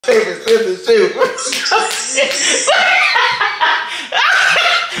favorite scissors too.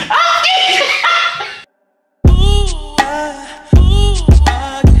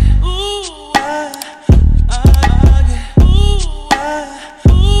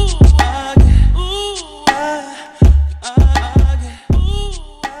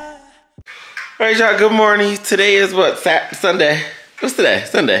 All right, y'all, good morning. Today is what, Sunday? What's today?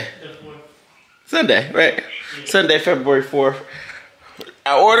 Sunday, right? Sunday, February 4th.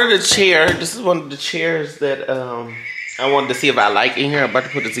 I ordered a chair. This is one of the chairs that I wanted to see if I like in here. I'm about to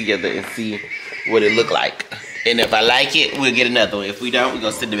put it together and see what it look like. And if I like it, we'll get another one. If we don't, we're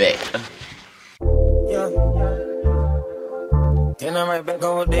gonna send it back. Yeah. Then I'm right back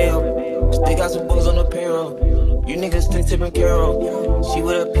on Dale. Still got some bulls on the payroll. You niggas still tipping Carol. She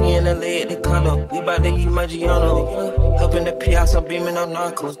with a P in the lay at the condo. We bout to eat my Giano. Helping the P out, some beaming on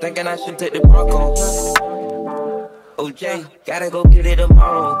narcos. Thinking I should take the Broncos. OJ, gotta go get it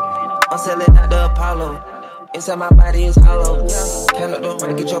tomorrow. I'm selling out the Apollo. Inside my body is hollow. Count up the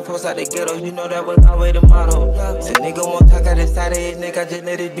right, get your post out the ghetto. You know that was always the motto. Said nigga won't talk out the side of his neck. I just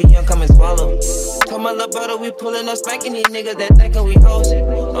let it be young, come and swallow. Told my little brother we pulling up spanking these niggas that thinkin' we hoes.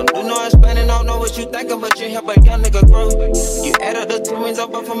 Don't do no expanding, don't know what you thinkin', but you help a young nigga grow. You add up the two rings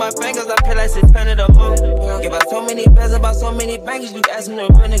up for my fingers, I pay like 600 a month. Give out so many bands, about so many bangers, you askin'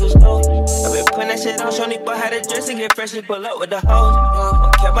 the real niggas know. I been putting that shit on, show me boy how to dress and get fresh and pull up with the hoes.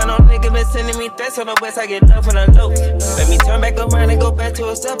 Don't care about no nigga been sending me threats on the west, I get love from the low. Let me turn back around and go back to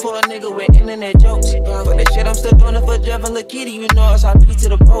a step for a nigga with internet jokes. For that shit, I'm still doing it for Jeff and Lakita, you know it's RP to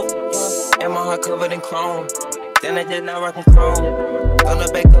the Pope. And my heart covered in chrome. Then I just not rockin' chrome. Gonna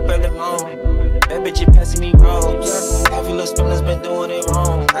back up early morning. That bitch, you passing me rolls. Half you little spinners been doing it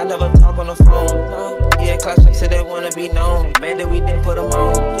wrong. I never talk on the phone. Yeah, class said they wanna be known. Man, that we didn't put them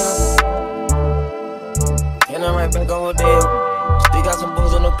on. And I'm right back on Dale. Still got some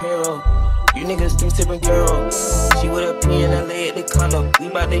bulls on the payroll. You niggas still tipping Carol. She with a P in the lay at the condo. We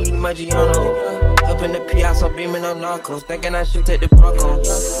bout to eat my Giano. Helping the P out, so beaming on narcos. Thinking I should take the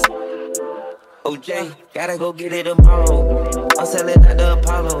Broncos. OJ, gotta go get it tomorrow. I'm selling out the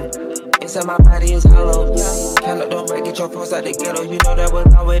Apollo. Inside my body is hollow. Count up the right, get your post out the ghetto. You know that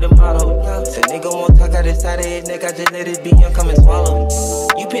was always the motto. Said nigga won't talk out the side of his neck. I just let it be young, come and swallow.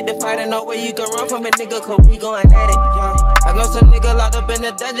 You pick the fight and know where you can run from it, nigga, cause we going at it. I know some nigga locked up in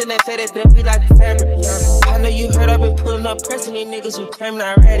the dungeon that say they feel me like the fabric. I know you heard I've been pulling up pressing these niggas who claim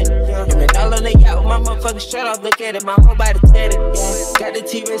I read it. And been all on the yacht with my motherfucking straight off, look at it, my whole body tatted. Got the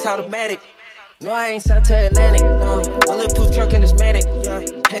T-Race automatic. No, I ain't south to Atlantic. Bulletproof truck and it's medic.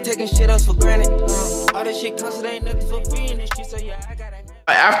 Ain't taking shit else for granted. All this shit costs, it ain't nothing for free in this shit, so yeah, I gotta.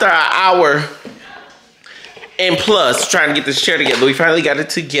 After an hour and plus trying to get this chair together, we finally got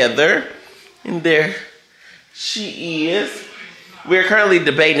it together. And there she is. We're currently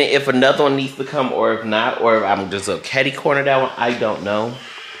debating if another one needs to come or if not, or if I'm just a catty corner that one. I don't know.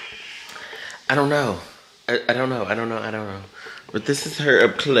 I don't know. But this is her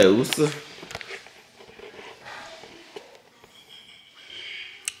up close.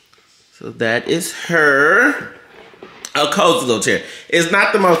 So that is her. A cozy little chair. It's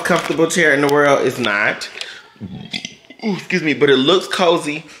not the most comfortable chair in the world. It's not. Ooh, excuse me, but it looks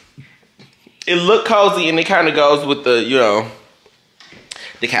cozy. It looked cozy and it kind of goes with the, you know,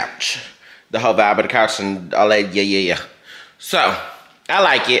 the couch. The whole vibe of the couch and all that, yeah. So, I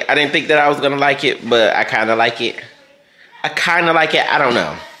like it. I didn't think that I was going to like it, but I kind of like it. I don't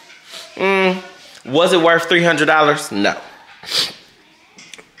know. Was it worth $300? No.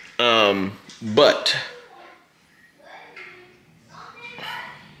 But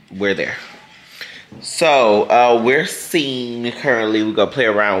we're there. So, we're seeing currently, we're gonna play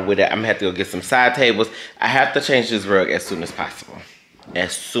around with it. I'm gonna have to go get some side tables. I have to change this rug as soon as possible.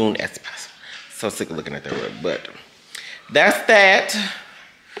 So sick of looking at that rug, but that's that.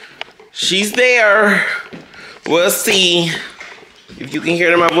 She's there. We'll see. If you can hear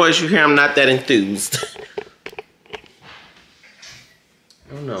it in my voice, you hear I'm not that enthused.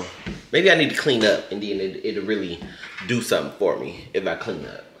 I don't know. Maybe I need to clean up and then it'll really do something for me if I clean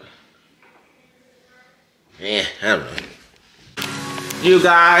up. I don't know. You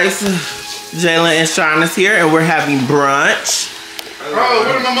guys, Jalen and Sean is here and we're having brunch. Oh,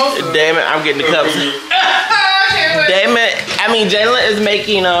 what am I most? Damn it, I'm getting the cups. Damn it. I mean, Jalen is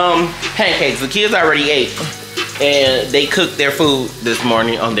making pancakes. The kids already ate. And they cooked their food this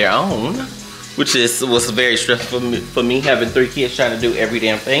morning on their own. Which was very stressful for me having 3 kids trying to do every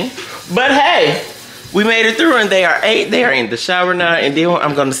damn thing. But hey, we made it through and they are in the shower now and then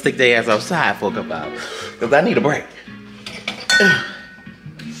I'm gonna stick their ass outside for a couple hours. Cause I need a break.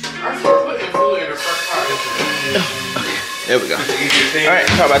 There we go. Alright,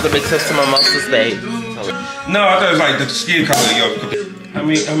 how about to mix up some mimosas, babe? No, I thought it was like the skin color, yo. How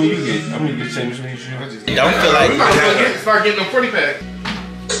many you get? How many you get sandwich meat? Don't feel like start getting a 40 pack.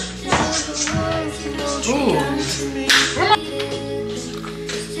 Ooh.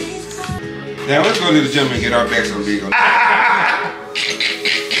 Now let's go to the gym and get our backs on big.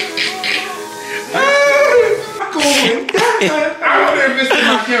 I would have missed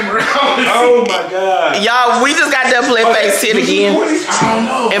my camera. Oh my god. y'all, we just got done playing Face It again. I don't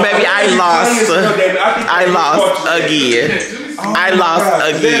know. And baby, I lost again. I lost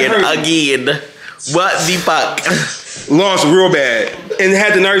again. What the fuck? Lost real bad. And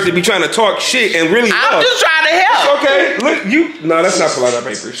had the nerves to be trying to talk shit and really I'm just trying to help. Okay, look, no, that's not pull out our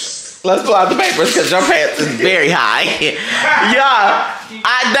papers. Let's pull out the papers because your pants is very high. Yeah,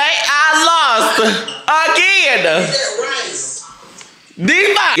 I lost again.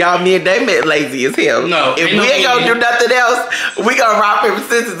 Y'all, me and Damon lazy as hell. No, if we ain't gonna do nothing else, we gonna rock paper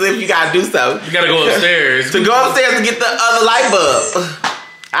scissors if you gotta do so. You gotta go upstairs. To go upstairs to get the other light bulb.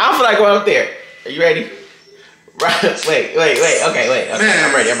 I don't feel like going up there. Are you ready? Right. Wait. Okay, wait. Okay,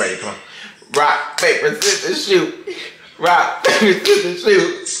 I'm ready. Come on. Rock, paper, scissors, shoot. Rock, paper, scissors,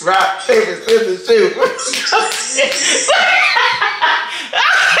 shoot. Rock, paper, scissors, shoot.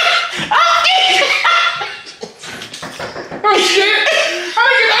 Oh shit! How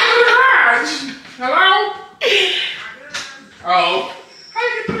do you get back to the garage? Hello? Oh. How do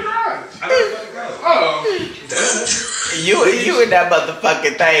you get to the garage? I don't let it go. Oh. You and that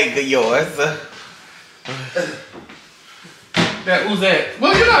motherfucking thing of yours. Who's that?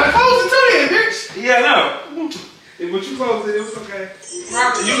 Well, you know, close it to then, bitch. Yeah, no. When you close it, it was okay.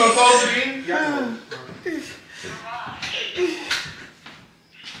 Robert, you gonna close it in? Yeah.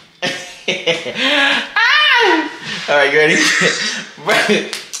 Alright, you ready?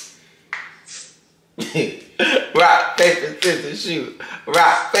 Rock, paper, scissors, shoot.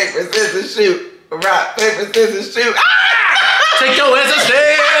 Rock, paper, scissors, shoot. Rock, paper, scissors, shoot. Ah! Take your ass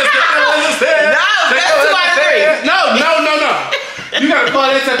upstairs. No, that's 2 out of 3. No. You gotta call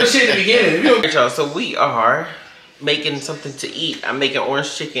that type of shit in the beginning. Alright, y'all, so we are making something to eat. I'm making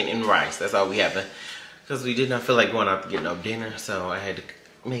orange chicken and rice. That's all we have. Because we did not feel like going out to get no dinner, so I had to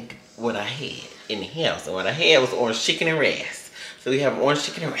make what I had in the house. And what I had was orange chicken and rice. So we have orange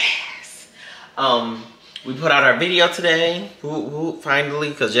chicken and rice. We put out our video today. Finally,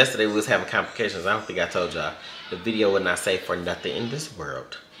 because yesterday we was having complications. I don't think I told y'all. The video would not say for nothing in this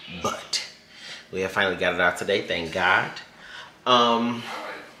world. But we have finally got it out today, thank God. And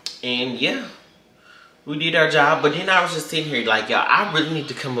yeah, we did our job. But then I was just sitting here like, y'all, I really need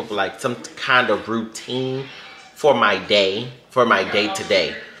to come up with like some kind of routine for my day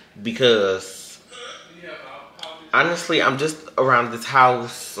today. Because honestly, I'm just around this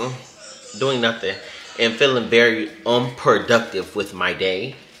house doing nothing and feeling very unproductive with my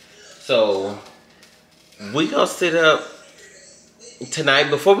day. So we gonna sit up tonight.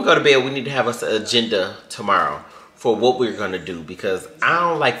 Before we go to bed, we need to have us an agenda tomorrow for what we're gonna do, because I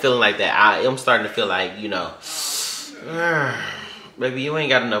don't like feeling like that. I am starting to feel like, you know, baby, you ain't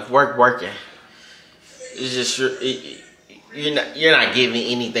got enough working. It's just you're not giving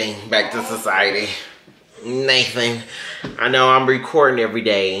anything back to society. Nothing. I know I'm recording every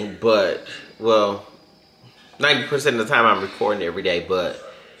day, but well, 90% of the time I'm recording every day, but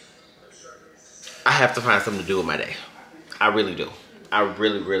I have to find something to do with my day. I really do. I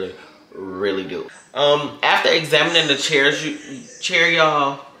really do. After examining the chair,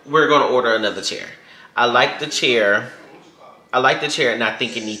 y'all, we're gonna order another chair. I like the chair, and I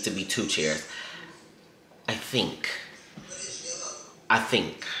think it needs to be 2 chairs.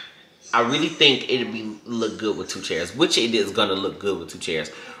 I really think it'd look good with 2 chairs, which it is gonna look good with 2 chairs.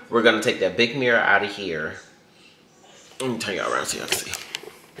 We're gonna take that big mirror out of here. Let me turn y'all around so y'all can see.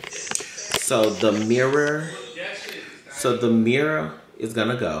 So the mirror is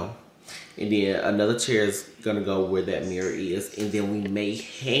gonna go, and then another chair is gonna go where that mirror is, and then we may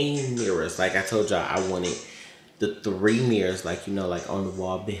hang mirrors. Like I told y'all, I wanted the 3 mirrors, like, you know, like on the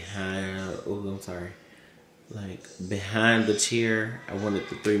wall behind. Oh, I'm sorry. Like behind the chair, I wanted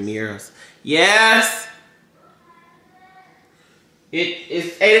the 3 mirrors. Yes,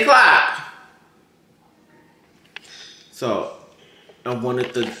 it's 8 o'clock. So I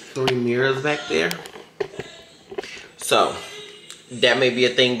wanted the 3 mirrors back there. So that may be a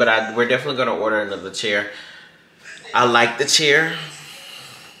thing, but we're definitely gonna order another chair. I like the chair.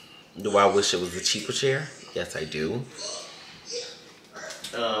 Do I wish it was a cheaper chair? Yes, I do.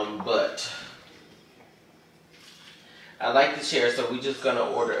 But I like the chair, so we're just gonna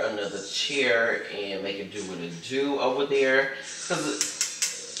order another chair and make it do what it do over there.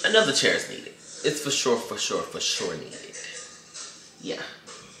 Cause another chair is needed. It's for sure needed. Yeah.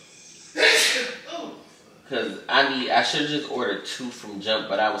 Cause I should have just ordered 2 from Jump,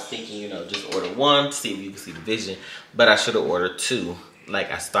 but I was thinking, you know, just order 1 to see if you can see the vision. But I should have ordered 2.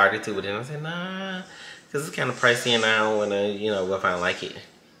 Like I started to, but then I said nah, cause it's kind of pricey, and I don't wanna, you know, if I don't like it.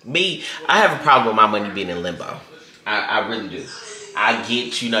 Me, I have a problem with my money being in limbo. I really do. I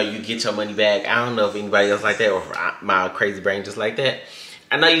get, you know, you get your money back. I don't know if anybody else like that, or if my crazy brain just like that.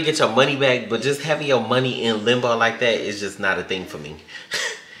 I know you get your money back, but just having your money in limbo like that is just not a thing for me.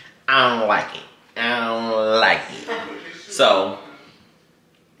 I don't like it. I don't like it. So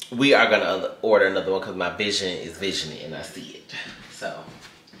we are gonna order another one because my vision is visioning and I see it. So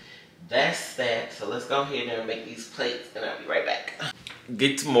that's that. So let's go ahead and make these plates and I'll be right back.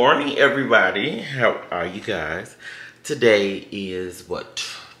 Good morning, everybody. How are you guys? Today is what?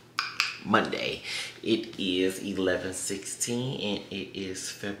 Monday. It is 11/16 and it is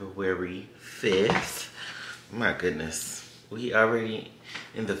February 5th. My goodness. We already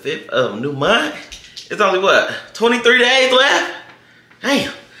in the 5th of new month. It's only what? 23 days left?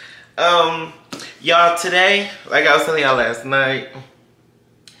 Damn. Y'all, today, like I was telling y'all last night,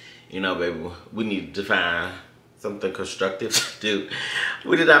 you know, baby, we need to find something constructive to do.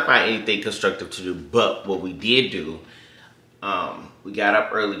 We did not find anything constructive to do, but what we did do, we got up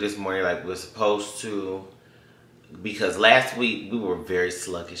early this morning like we were supposed to, because last week we were very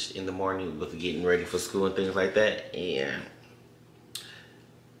sluggish in the morning with getting ready for school and things like that, and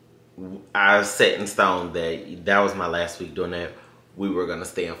I set in stone that that was my last week doing that. We were going to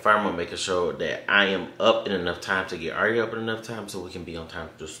stay firm on making sure that I am up in enough time to get Ari up in enough time so we can be on time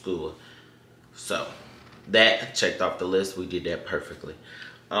for school. So that checked off the list. We did that perfectly.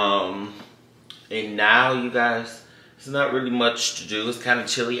 And now, you guys, it's not really much to do. It's kind of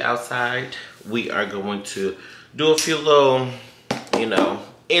chilly outside. We are going to do a few little, you know,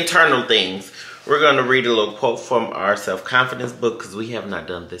 internal things. We're going to read a little quote from our self-confidence book because we have not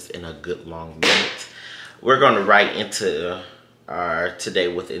done this in a good long minute. We're going to write into our Today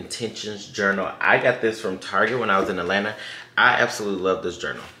with Intentions journal. I got this from Target when I was in Atlanta. I absolutely love this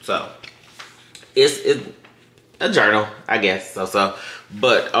journal. So it's a journal, I guess.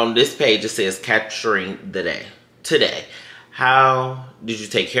 But on this page it says capturing the day. Today, how did you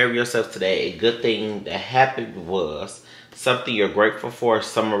take care of yourself today? A good thing that happened was something you're grateful for.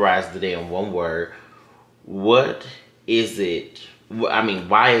 Summarize the day in one word. What is it? I mean,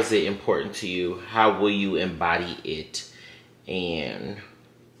 why is it important to you? How will you embody it? And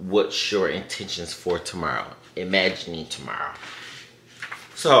what's your intentions for tomorrow? Imagining tomorrow.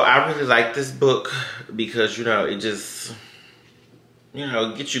 So I really like this book because, you know, it just, you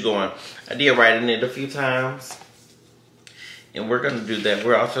know, gets you going. I did write in it a few times. And we're going to do that.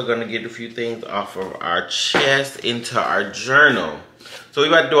 We're also going to get a few things off of our chest into our journal. So we're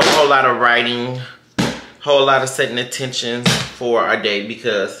about to do a whole lot of writing, whole lot of setting intentions for our day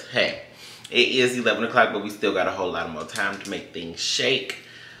because, hey, it is 11 o'clock, but we still got a whole lot more time to make things shake.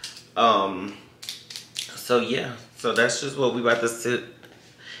 So yeah, so that's just what we about to sit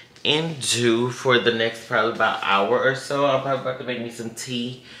and do for the next probably about hour or so. I'm probably about to make me some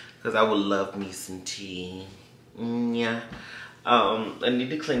tea because I would love me some tea. Yeah. I need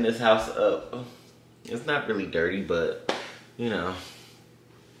to clean this house up. It's not really dirty, but you know,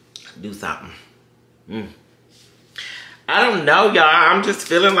 do something. I don't know, y'all. I'm just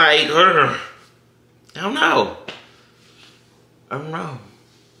feeling like, I don't know. I'm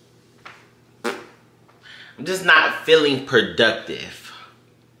just not feeling productive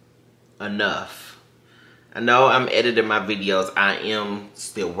enough. I know I'm editing my videos. I am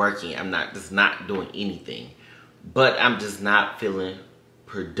still working. I'm not just not doing anything. But I'm just not feeling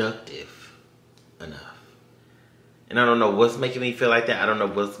productive enough. And I don't know what's making me feel like that. I don't know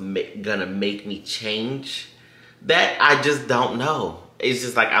what's gonna make me change that. I just don't know. It's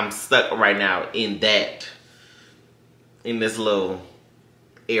just like I'm stuck right now in that, in this little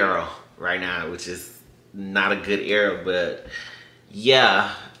era right now, which is not a good era, but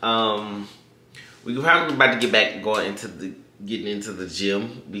yeah. We're probably about to get back getting into the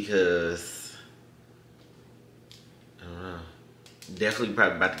gym because definitely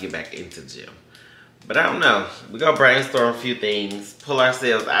probably about to get back into the gym. But I don't know. We're going to brainstorm a few things. Pull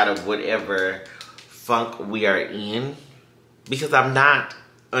ourselves out of whatever funk we are in. Because I'm not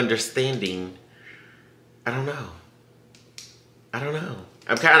understanding. I don't know. I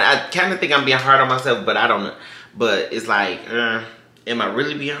kind of think I'm being hard on myself, but I don't know. But it's like, am I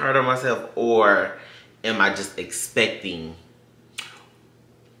really being hard on myself? Or am I just expecting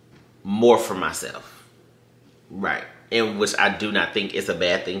more from myself? Right. In which I do not think it's a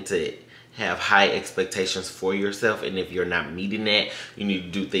bad thing to have high expectations for yourself. And if you're not meeting that, you need to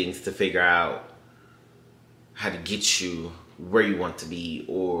do things to figure out how to get you where you want to be,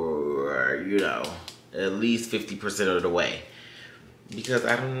 or, you know, at least 50% of the way. Because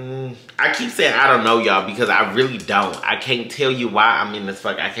I keep saying I don't know, y'all, because I really don't. I can't tell you why I'm in this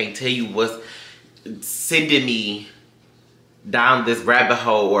fuck. I can't tell you what's sending me down this rabbit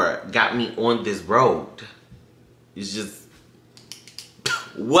hole or got me on this road. It's just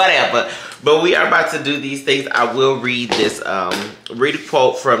whatever. But we are about to do these things. I will read this, read a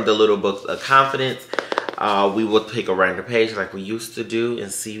quote from the Little Books of Confidence. We will pick a random page like we used to do and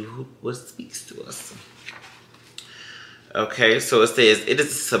see what speaks to us. Okay, so it says, it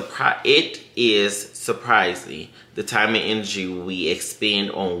is surprising the time and energy we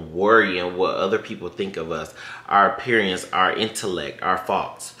expend on worrying what other people think of us, our appearance, our intellect, our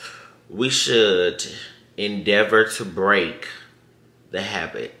faults. We should endeavor to break the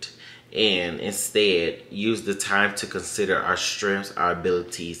habit and instead use the time to consider our strengths, our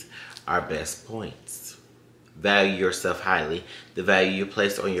abilities, our best points. Value yourself highly. The value you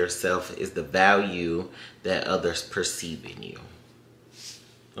place on yourself is the value that others perceive in you.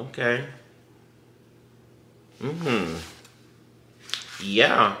 Okay.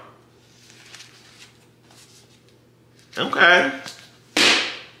 Yeah. Okay.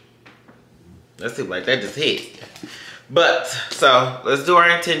 That seems like that just hit. But, so, let's do our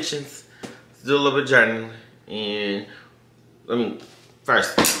intentions. Let's do a little bit of journaling. And,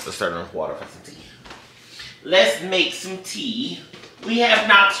 first, let's start on water for some tea. Let's make some tea. We have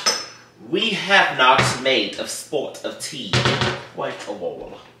not made a sport of tea in quite a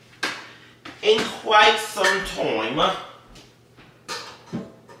while. In quite some time.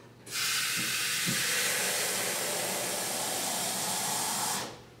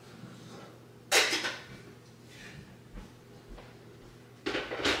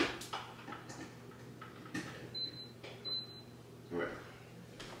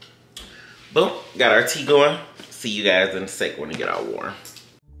 Boom, got our tea going. See you guys in a sec when we get all warm.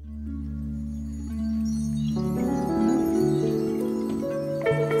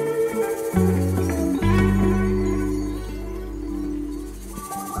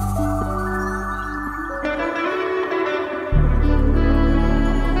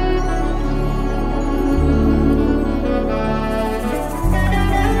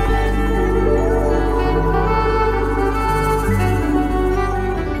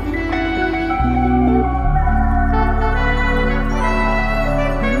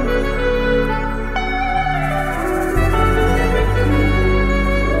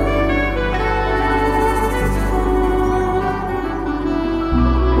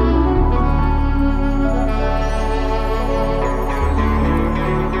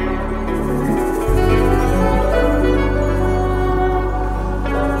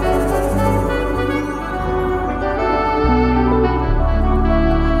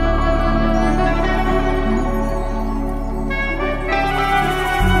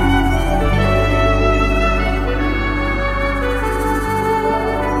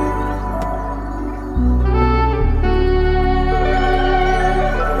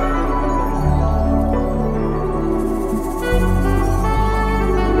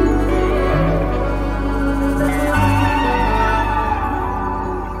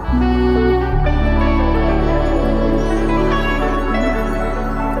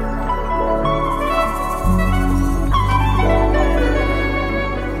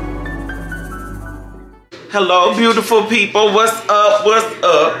 Hello, beautiful people. What's up? What's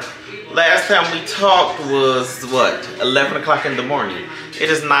up? Last time we talked was, what, 11 o'clock in the morning. It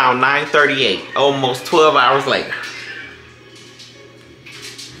is now 9:38, almost 12 hours later.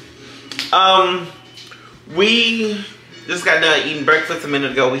 We just got done eating breakfast a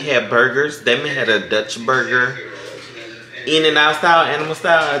minute ago. We had burgers. Demi had a Dutch burger. In-N-Out style, animal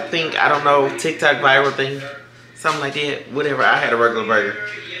style, I think. I don't know, TikTok viral thing. Something like that. Whatever. I had a regular burger.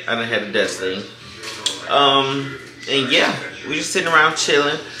 I done had a Dutch thing. And yeah, we just sitting around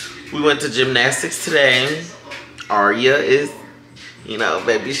chilling. We went to gymnastics today. Aria is, you know,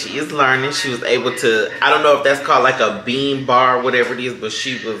 baby, she is learning. She was able to, I don't know if that's called like a beam bar, whatever it is, but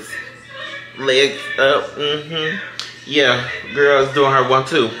she was legs up. Yeah, girl's doing her one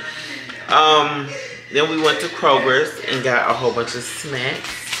too. Then we went to Kroger's and got a whole bunch of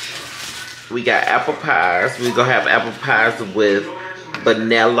snacks. We got apple pies. We're gonna have apple pies with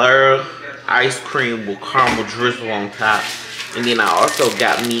vanilla ice cream with caramel drizzle on top. And then I also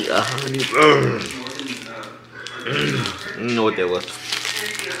got me a honey bun. You know what that was.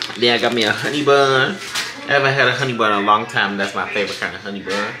 Then I got me a honey bun. I haven't had a honey bun in a long time. That's my favorite kind of honey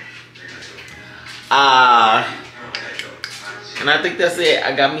bun. And I think that's it.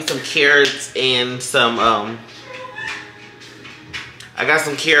 I got me some carrots and some, I got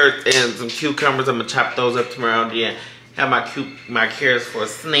some carrots and some cucumbers. I'm gonna chop those up tomorrow. Yeah. Have my carrots for a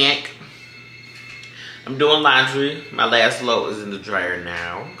snack. I'm doing laundry. My last load is in the dryer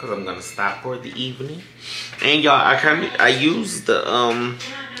now because I'm gonna stop for the evening. And y'all, I used the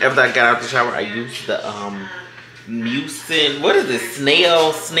after I got out the shower, I used the mucin. What is it?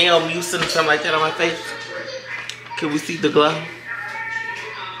 Snail mucin or something like that on my face. Can we see the glow?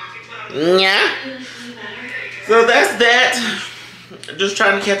 Yeah. So that's that. Just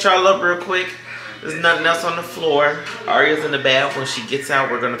trying to catch y'all up real quick. There's nothing else on the floor. Aria's in the bath. When she gets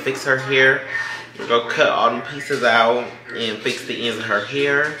out, we're gonna fix her hair. We're gonna cut all the pieces out and fix the ends of her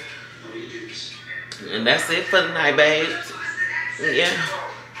hair. And that's it for the night, babes. Yeah.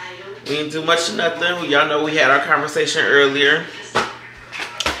 We didn't do much of nothing. Y'all know we had our conversation earlier.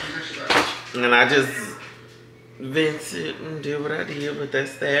 And I just vented and did what I did, but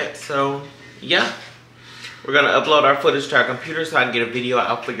that's that. So, yeah. We're gonna upload our footage to our computer so I can get a video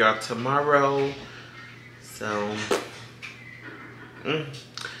out for y'all tomorrow. So,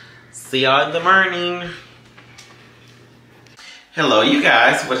 see y'all in the morning. Hello, you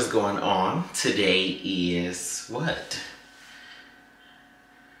guys. What is going on? Today is what?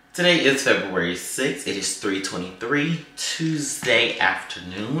 Today is February 6th. It is 3:23, Tuesday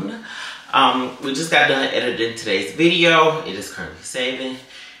afternoon. We just got done editing today's video. It is currently saving.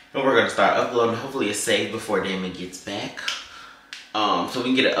 And we're going to start uploading. Hopefully it's saved before Damon gets back. So we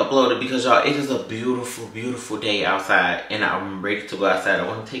can get it uploaded because, y'all, it is a beautiful, beautiful day outside. And I'm ready to go outside. I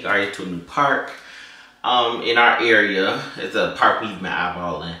want to take Aria to a new park in our area. It's a park we've been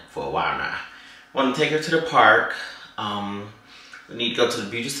eyeballing for a while now. I want to take her to the park. We need to go to the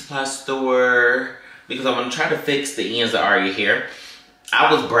beauty supply store because I want to try to fix the ends of Aria hair.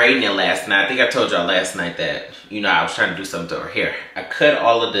 I was braiding it last night. I think I told y'all last night that, you know, I was trying to do something to her hair. I cut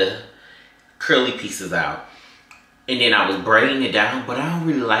all of the curly pieces out. And then I was braiding it down, but I don't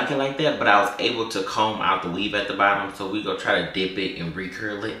really like it like that. But I was able to comb out the weave at the bottom. So we go try to dip it and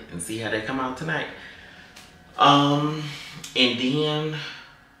recurl it and see how they come out tonight. And then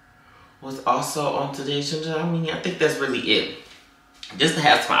what's also on today's agenda, I mean, I think that's really it. Just to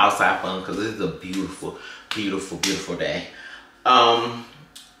have some outside fun because this is a beautiful, beautiful, beautiful day.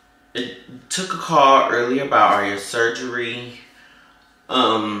 It took a call earlier about Aria's surgery.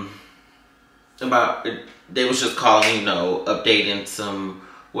 They was just calling, you know, updating some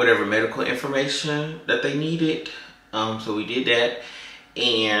whatever medical information that they needed. So we did that,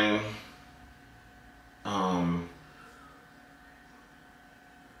 and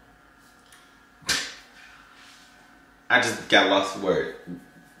I just got lost for word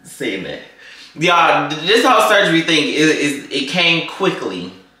saying that. Y'all, this whole surgery thing it came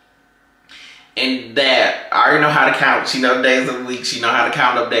quickly, and that I already know how to count. She knows days of the week. She know how to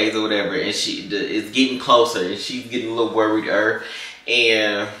count up days or whatever, and she is getting closer, and she's getting a little worried.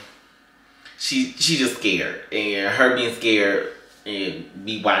 And she just scared, and her being scared and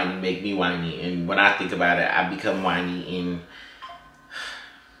be whiny make me whiny. And when I think about it, I become whiny and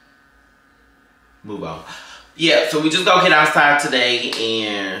move on. Yeah, so we just go get outside today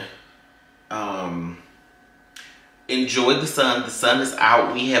and enjoy the sun. The sun is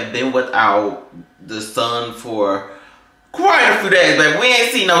out. We have been without the sun for quite a few days, but we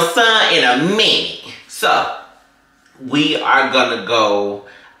ain't seen no sun in a minute. So we are gonna go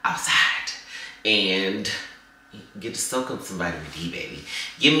outside and get to soak up some vitamin D, baby.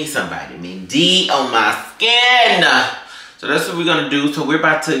 Give me some vitamin D on my skin. So that's what we're gonna do. So we're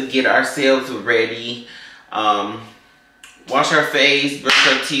about to get ourselves ready. Wash our face, brush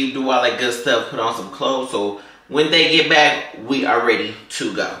our teeth, do all that good stuff, put on some clothes. So when they get back, we are ready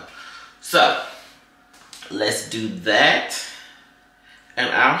to go. So let's do that. And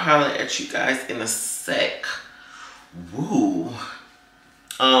I'll holler at you guys in a sec. Woo.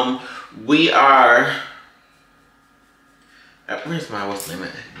 We are, where's my, what's the name of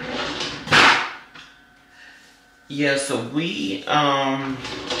it? Yeah, so we,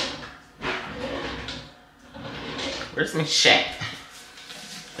 where's my shack?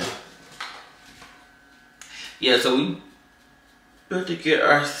 Yeah, so we about to get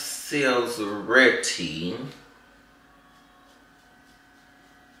ourselves ready.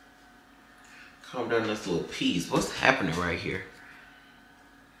 Calm down this little piece. What's happening right here?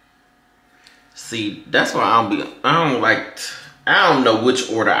 See, that's why I don't know which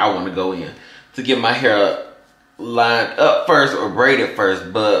order I want to go in to get my hair lined up first or braided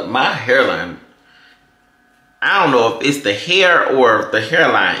first, but my hairline, I don't know if it's the hair or if the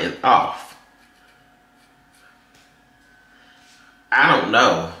hairline is off. I don't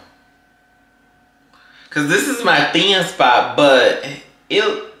know. Cause this is my thin spot, but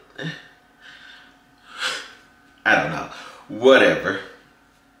I don't know. Whatever.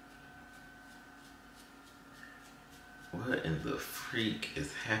 What in the freak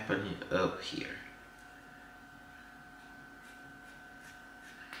is happening up here?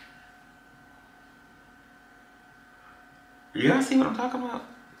 You guys see what I'm talking about?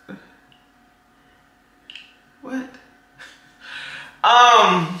 What?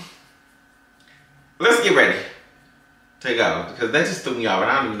 Let's get ready to go because that just threw me off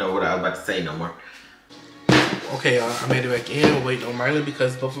and I don't even know what I was about to say no more. Okay, I made it back in. We're waiting on Mylen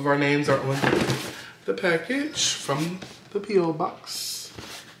because both of our names are on the package from the P.O. box.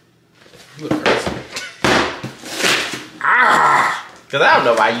 You look crazy. Ah! Because I don't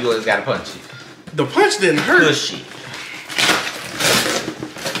know why you always gotta punch it. The punch didn't hurt. Push it.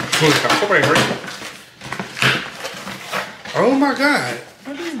 Oh my God.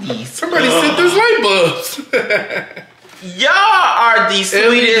 What is these? Somebody sent this light bulbs. Y'all are the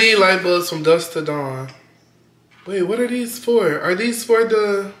sweetest. LED light bulbs from dusk to dawn. Wait, what are these for? Are these for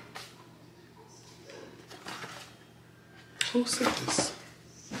the... Who sent this?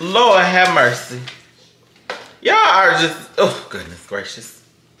 Lord have mercy. Y'all are just, oh goodness gracious.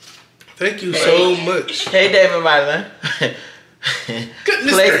 Thank you so much. Hey David Mylen.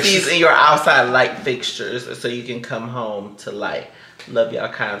 Goodness Place gracious. these in your outside light fixtures so you can come home to light. Love y'all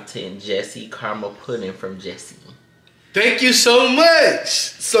content, Jessie. Caramel pudding from Jessie. Thank you so much.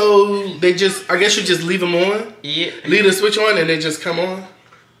 So they just, I guess you just leave them on? Yeah. Leave the switch on and they just come on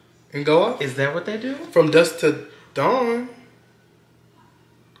and go off? Is that what they do? From dusk to dawn?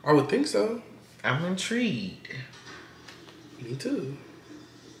 I would think so. I'm intrigued. Me too.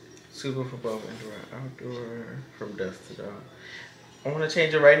 Super for both indoor and outdoor from dusk to dawn. I want to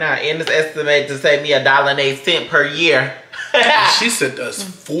change it right now. And it's estimated to save me $1.08 per year. She sent us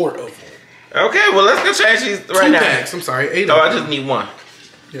 4 of them. Okay, well let's go change these right 2 now. packs, I'm sorry, 8 No, of I them. just need 1.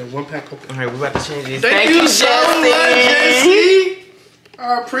 Yeah, 1 pack open. All right, we're about to change these. Thank you so much, Jessie.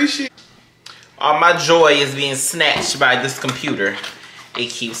 I appreciate it. All my joy is being snatched by this computer. It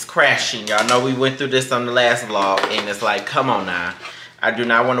keeps crashing. Y'all know we went through this on the last vlog, and it's like, come on now. I do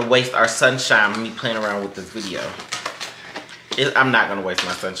not want to waste our sunshine with me playing around with this video. I'm not gonna waste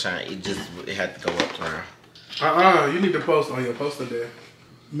my sunshine. It had to go up around. You need to post on your poster there.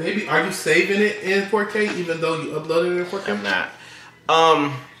 Maybe, are you saving it in 4K even though you uploaded it in 4K? I'm not.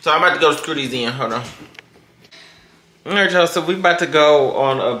 So I'm about to go screw these in. Hold on. Alright, y'all. So we about to go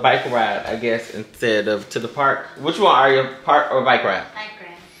on a bike ride, I guess, instead of to the park. Which one are you, park or bike ride? Bike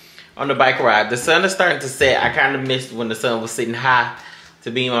ride. On the bike ride. The sun is starting to set. I kind of missed when the sun was sitting high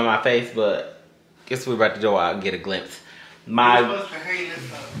to beam on my face, but guess we're about to go out and get a glimpse. My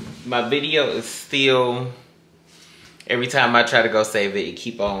video is still, every time I try to go save it, it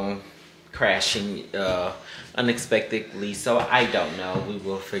keep on crashing unexpectedly. So I don't know. We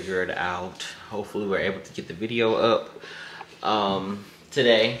will figure it out. Hopefully we're able to get the video up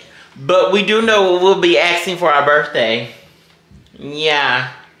today. But we do know we'll be asking for our birthday.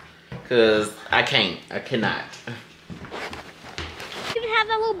 Yeah. Because I cannot. You can have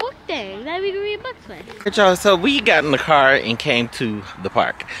that little book thing that we can read books with. Y'all, so we got in the car and came to the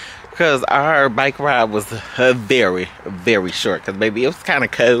park because our bike ride was very, very short. Because baby, it was kind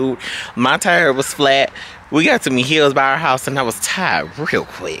of cold. My tire was flat. We got some hills by our house and I was tired real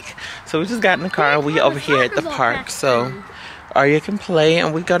quick. So we just got in the car and we over here at the park. So Arya can play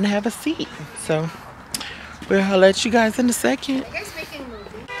and we're gonna have a seat. So we'll let you guys in a second.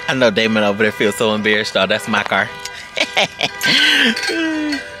 I know Damon over there feels so embarrassed though. That's my car.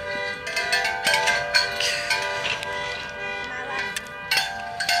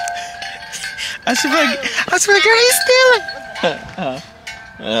 I should be like, girl, he's stealing.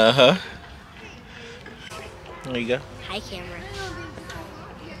 There you go. Hi, camera.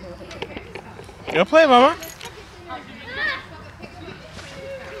 You gonna play, mama?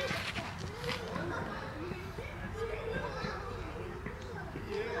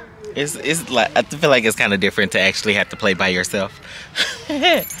 It's like, I feel like it's kind of different to actually have to play by yourself.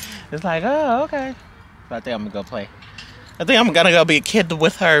 It's like, oh, okay. So I think I'm gonna go play. I think I'm gonna go be a kid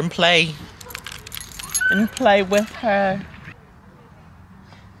with her and play. And play with her.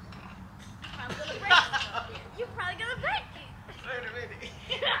 You're probably gonna break it. Wait a minute.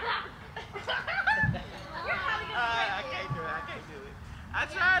 You're probably gonna I can't do it. I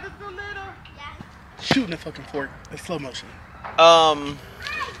tried to do little. Shooting a fucking fork in slow motion.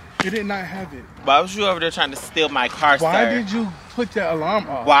 You did not have it. Why was you over there trying to steal my car, sir? Why did you put the alarm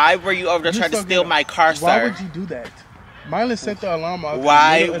off? Why were you over there trying to steal my car, sir? Why would you do that? Mylen set the alarm off.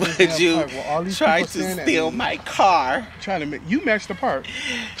 Why would you try to steal my car? Trying to make you match the part.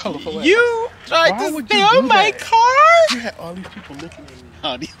 Colorful. ass. You tried Why to would you steal do my that? car? You had all these people looking at me.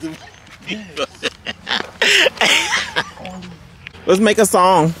 All these people. Let's make a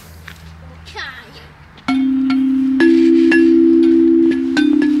song. break it.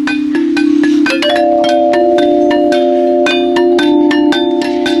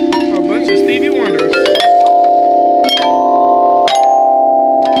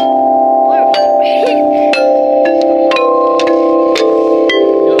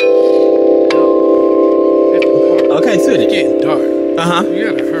 with It's it. getting dark. Uh-huh.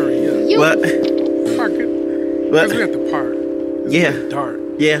 You gotta hurry up. What? Park it. What? Because we at the park. It's Yeah. getting dark.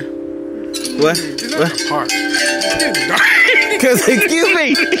 Yeah. What? It's not What? the park. It's getting dark. Cause excuse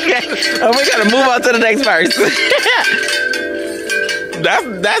me. Oh, we gotta move on to the next verse.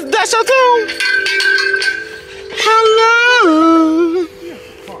 that's your tune. Hello.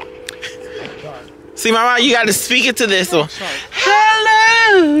 See, Mama, you gotta speak it to this one.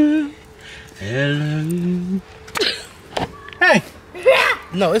 Hello. Hello. Hey.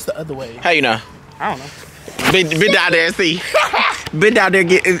 No, it's the other way. How you know? I don't know. Been down there and see. Been down there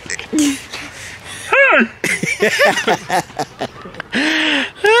get.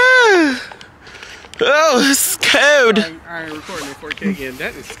 Oh, it's cold. I ain't recording in 4K again.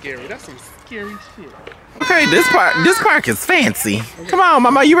 That is scary. That's some scary shit. Okay, this park is fancy. Come on,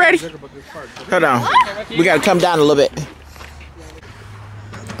 Mama, you ready? Hold on. We gotta come down a little bit.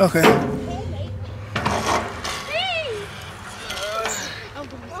 Okay.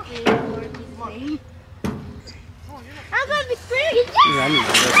 I'm gonna be screaming. Yeah, I need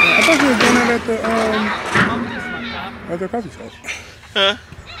to go. I thought you were doing that at the coffee shop. Huh?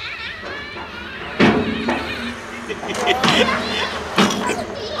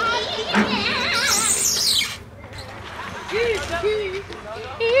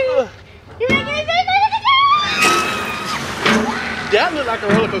 That looked like a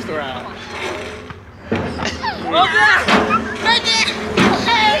roller coaster ride.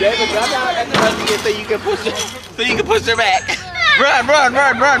 David, jump down at the basket so you can push her back. Run, run,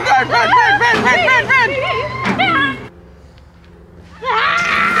 run, run, run, run, run, run, run, run, run.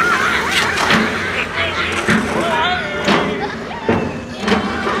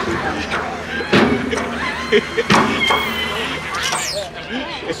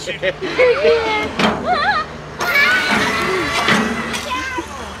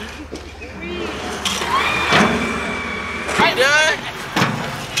 You done?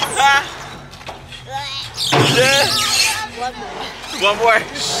 Huh? Done? One more.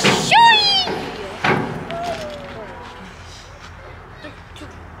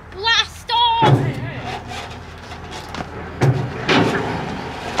 Blast off!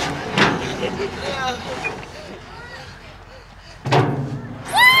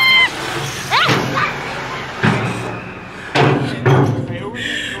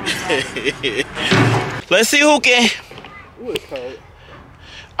 Let's see who can. Ooh, it's cold.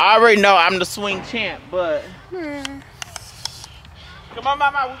 I already know I'm the swing champ, but. Come on,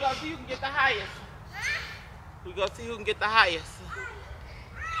 Mama, we gonna see who can get the highest. We gonna see who can get the highest.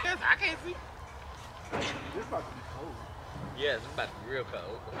 Yes, I can't see. This about to be cold. Yes, it's about to be real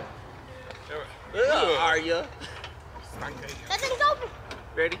cold. Are ya? That thing's open.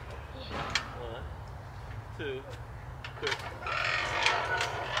 Ready? 1, 2, 3.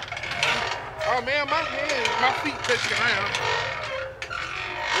 Oh man, my feet touch the ground.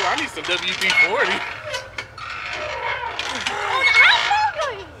 Ooh, I need some WD-40.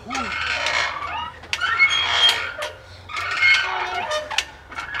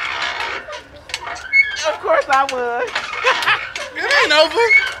 Of course I would. It ain't over.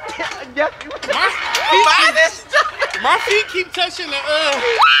 Yes, My feet keep touching the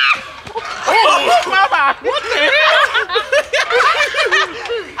Mama, what the hell?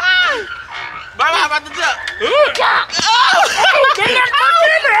 Mama, how about the jump?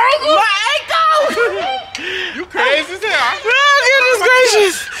 My ankle! You crazy as hell. Oh, goodness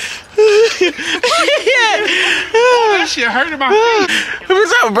gracious. That shit hurting my feet. I'm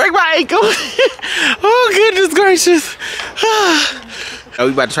trying to break my ankle. Oh, goodness gracious. Oh,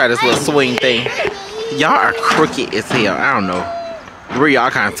 we about to try this little swing thing. Y'all are crooked as hell. I don't know where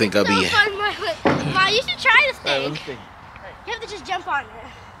y'all kind of think I'll be at. Ma, you should try this thing. Let me see. You have to just jump on it.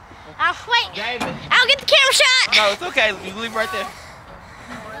 Wait. I'll get the camera shot. No, it's okay. You leave right there.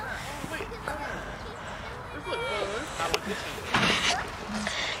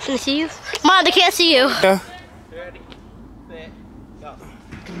 Can they see you? Mom, they can't see you. Yeah. Ready, set, go.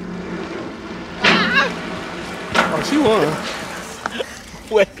 Oh, she won.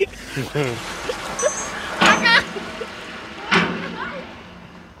 Wait.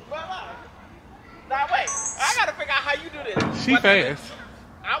 Now wait. I gotta figure out how you do this. She fast.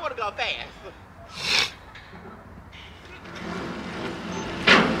 I wanna go fast.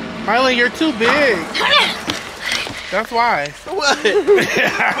 Mylen, you're too big. That's why. What? What you say?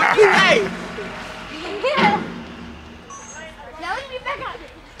 Now we get back on it.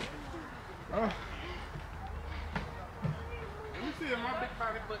 Let me see if my big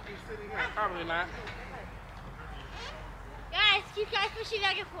body butt is sitting here. Probably not. Guys, keep guys pushing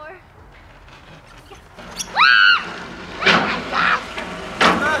back and forth.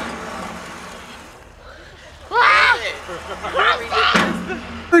 Wow!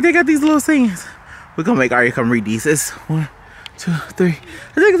 they got these little sayings. We're gonna make Arya come read these. It's 1, 2, 3. I think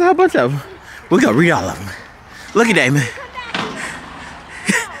it's a whole bunch of them. We're gonna read all of them. Look at Damon.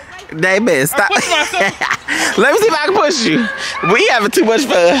 Damon, stop. Let me see if I can push you. We having too much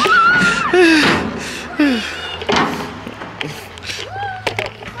fun.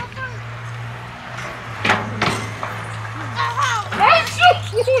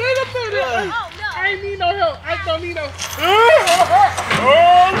 I ain't need no help. I don't need no.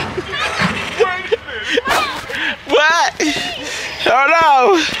 What? Oh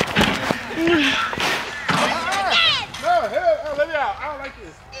no. No, hell, let me out. I don't like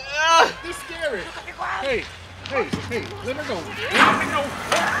this. This is scary. Hey, let me go.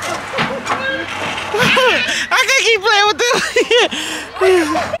 I can't keep playing with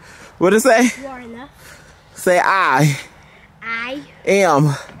this. What it say? You are enough. Say I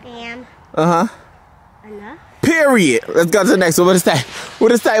am. Enough. Period. Let's go to the next one. What is that?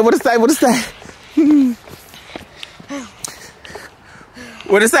 What is that? What is that? What is that?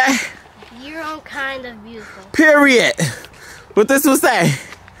 What is that? You're all kind of beautiful. Period. What this one say?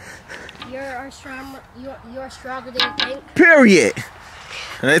 You're stronger than you think. Period.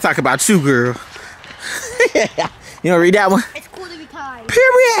 They talk about you, girl. You don't read that one? It's cool to be kind.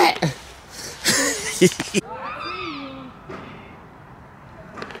 Period.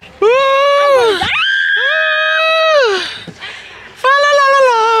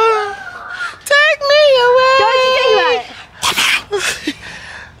 Take me away. Don't you think about it?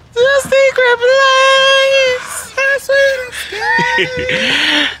 The secret place. That's sweet and scary.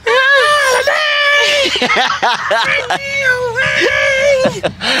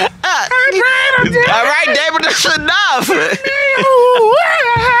 All right, David, that's enough. Help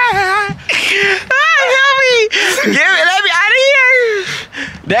me. Let me out of here.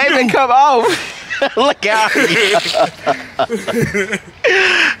 David, come on. Look out.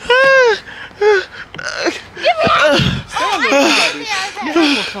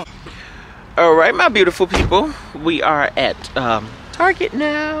 All right, my beautiful people. We are at Target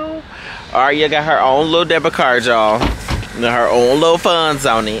now. Arya got her own little debit card, y'all. Her own little funds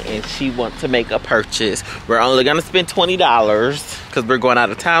on it, and she wants to make a purchase. We're only gonna spend $20 because we're going out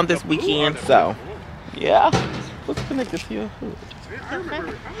of town this weekend. So, yeah. What's connected to your hood?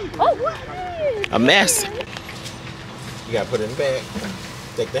 Oh, what? A mess. You gotta put it in the bag.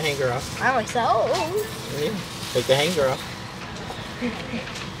 Take the hanger off. I like so. Yeah. Take the hanger off.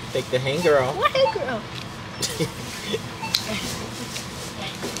 Take the hanger off. What hanger?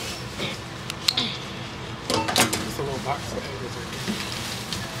 Just a little box of hangers right here.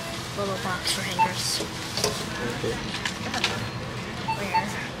 Little box for hangers. Okay. Where?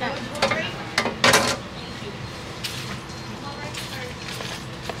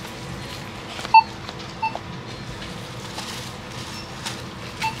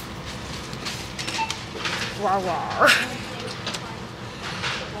 Rawr, rawr.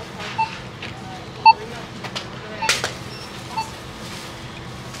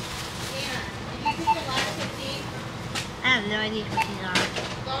 I have no idea what these are.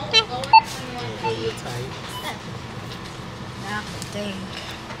 Dang.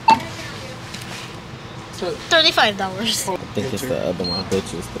 $35. I think it's the other one. I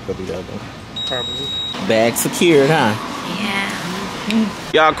bet you it's the other one. Probably. Bag secured, huh? Yeah.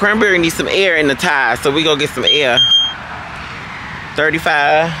 Y'all, Cranberry needs some air in the tire, so we gonna get some air.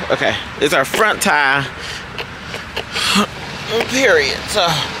 35. Okay, it's our front tire. Period. So, all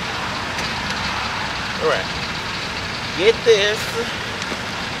right. Get this.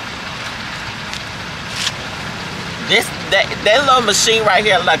 That little machine right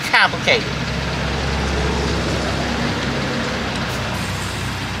here look complicated.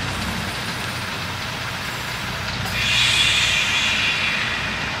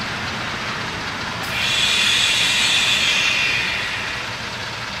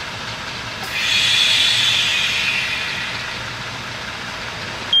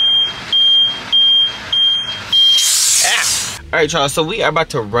 Alright, y'all, so we are about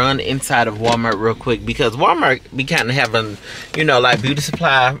to run inside of Walmart real quick because Walmart be kind of having, you know, like beauty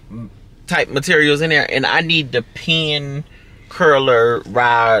supply type materials in there, and I need the pin curler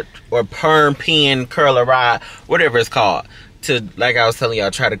rod or perm pin curler rod, whatever it's called, to, like I was telling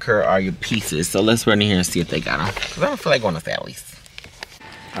y'all, try to curl all your pieces. So let's run in here and see if they got them, because I don't feel like going to Sally's.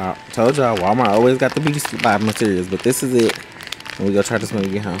 I told y'all, Walmart always got the beauty supply materials, but this is it. And we go try this when we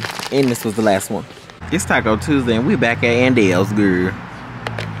get home. And this was the last one. It's Taco Tuesday and we back at Andale's, girl.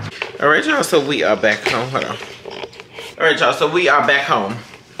 Alright, y'all, so we are back home. Hold on. Alright, y'all, so we are back home.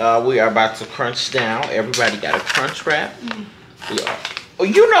 We are about to crunch down. Everybody got a crunch wrap. We are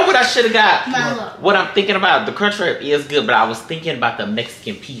You know what I should have got? Milo. What I'm thinking about, the crunch wrap is good, but I was thinking about the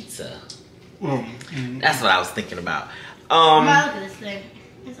Mexican pizza. That's what I was thinking about. Milo, look at this thing.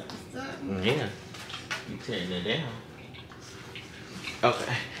 It's awesome. Yeah. You tearing it down.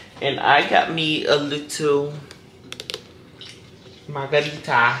 Okay. And I got me a little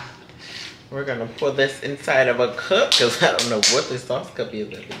margarita. We're gonna pour this inside of a cup because I don't know what this sauce cup is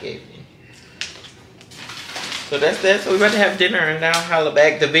that they gave me. So that's that. So we're about to have dinner and now holla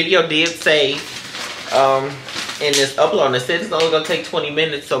back. The video did say in this upload, it said it's only gonna take 20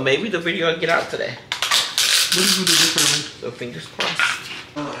 minutes, so maybe the video will get out today. So fingers crossed.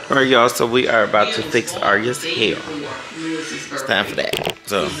 Alright y'all, so we are about to fix Arya's hair. It's time for that.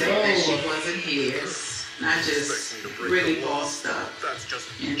 So that she wasn't his. I just really bossed up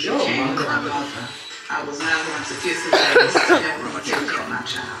and became my mother. I was not going to kiss his ass to have him take care of my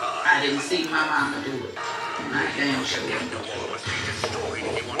child. I didn't see my mama do it. And I damn sure didn't.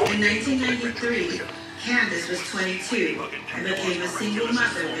 In 1993, Candace was 22 and became a single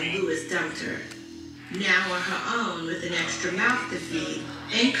mother when Louis dumped her. Now on her own with an extra mouth to feed,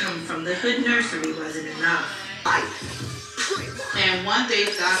 income from the hood nursery wasn't enough. And one day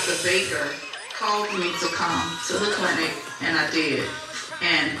Dr. Baker called me to come to the clinic, and I did.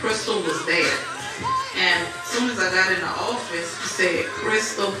 And Crystal was there. And as soon as I got in the office, he said,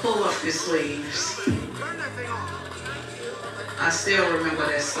 "Crystal, pull up your sleeves." I still remember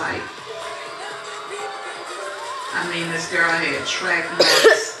that sight. I mean, this girl had track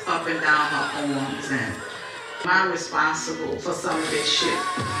marks up and down her arms, and I'm responsible for some of this shit.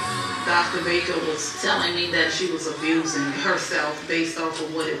 Dr. Baker was telling me that she was abusing herself based off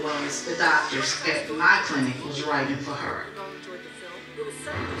of what it was the doctors at my clinic was writing for her.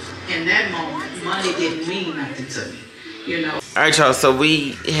 In that moment, money didn't mean nothing to me, you know. alright y'all, so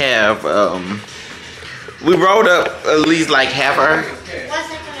we have we rolled up at least like half her.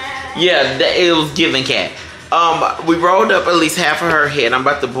 Yeah, it was giving cat. We rolled up at least half of her head. I'm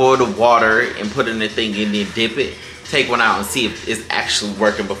about to boil the water and put in the thing and then dip it. Take one out and see if it's actually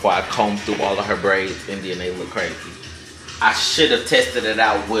working before I comb through all of her braids and then they look crazy. I should have tested it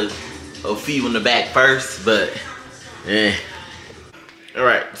out with a few in the back first, but eh.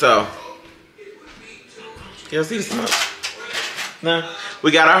 Alright, so y'all see the smoke? No.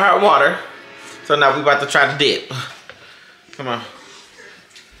 We got our hot water. So now we about to try to dip. Come on.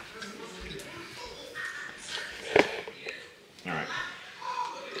 Alright.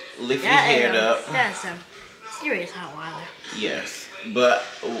 Lift your head up. That's some serious hot water. Yes. But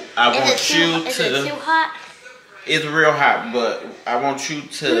I want you to... Is it too hot? It's real hot, but I want you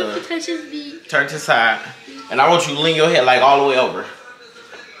to Touches turn to the side. And I want you to lean your head like all the way over.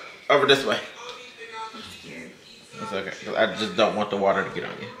 Over this way. It's okay. 'Cause I just don't want the water to get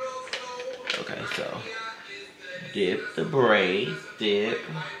on you. Okay, so dip the braid. Dip.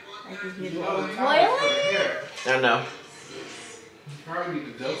 Boil it? I know. Probably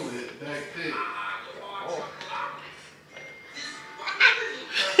need to double it back thick.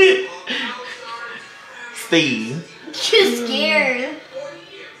 Steve. You're scared.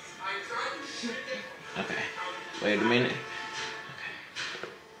 Okay. Wait a minute.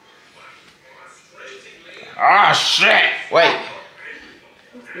 Ah, shit. Wait.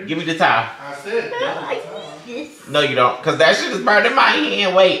 Give me the towel. I said Like this. No, you don't. Because that shit is burning my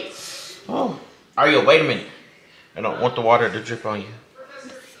hand. Wait. Oh. Aria, wait a minute. I don't want the water to drip on you.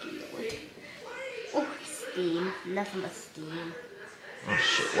 Oh, steam. Nothing but steam. Oh,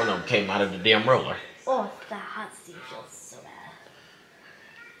 shit. One of them came out of the damn roller. Oh, that hot steam feels so bad.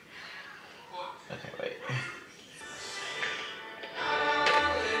 Okay, wait.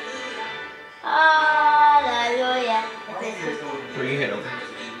 Hallelujah. Where you head over?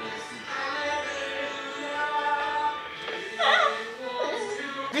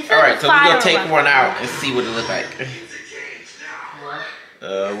 Alright, so we're gonna take one out and see what it looks like.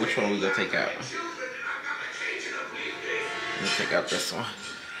 Which one we gonna take out? Let's take out this one.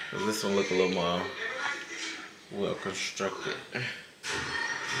 This one look a little more well constructed.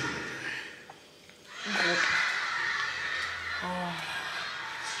 Oh,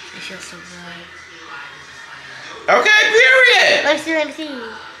 it feels so good. Okay, period. Let me see.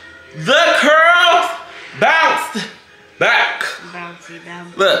 The curls bounced back. Bouncy,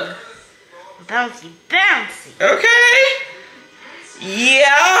 bouncy. Look. Bouncy, bouncy. Okay.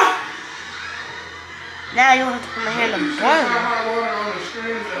 Yeah. Now you have to put my hair in the bun.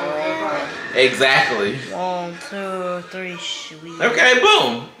 Exactly. 1, 2, 3, sweet. Okay,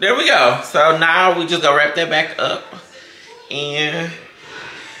 boom. There we go. So now we just gonna wrap that back up. And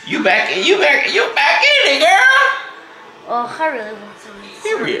you back in it, girl. Oh, I really want some of this.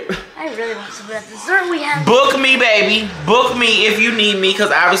 Period. I really want some of that dessert we have. Book me, baby. Book me if you need me,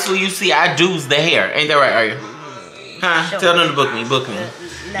 because obviously you see I do's the hair. Ain't that right, are you? Huh? Sure. Tell them to book me. Book me.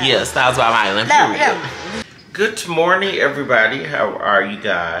 No. Yeah, Styles by Mylen. No. Good morning, everybody. How are you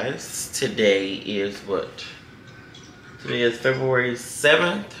guys? Today is what? Today is February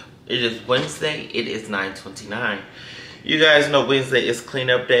 7th. It is Wednesday. It is 9:29. You guys know Wednesday is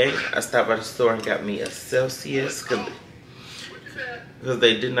cleanup day. I stopped by the store and got me a Celsius because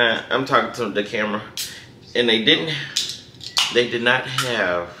they did not. I'm talking to the camera, and they did not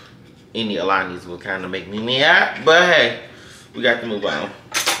have any Alanis. Will kind of make me mad, but hey, we got to move on.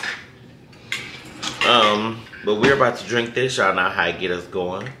 But we're about to drink this. Y'all know how it get us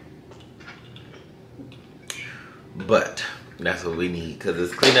going. But that's what we need because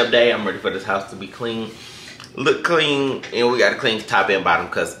it's cleanup day. I'm ready for this house to be clean, look clean, and we got to clean top and bottom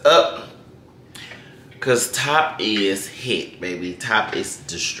because top is hit, baby. Top is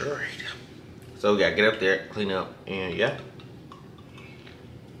destroyed. So we got to get up there, clean up, and yeah.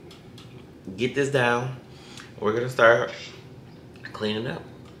 Get this down. We're going to start cleaning up.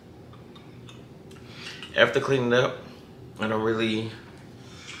 After cleaning up, I don't really...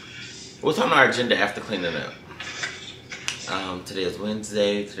 What's on our agenda after cleaning up? Today is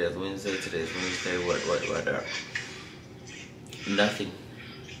Wednesday. What? Nothing.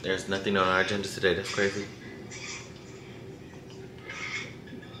 There's nothing on our agenda today. That's crazy.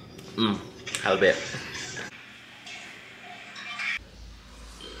 How bad?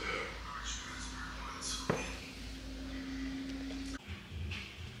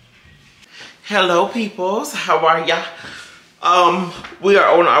 Hello, peoples. How are ya? We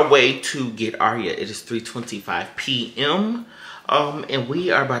are on our way to get Arya. It is 3:25 p.m. And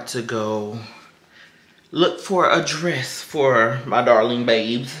we are about to go look for a dress for my darling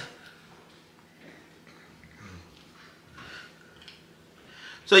babes.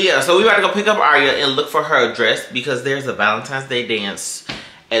 So yeah, so we about to go pick up Arya and look for her a dress because there's a Valentine's Day dance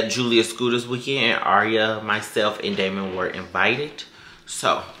at Julia Scooter's weekend. And Arya, myself, and Damon were invited.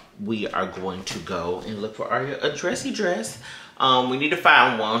 So we are going to go and look for Arya a dressy dress. We need to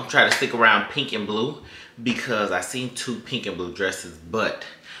find one. Try to stick around pink and blue because I seen 2 pink and blue dresses, but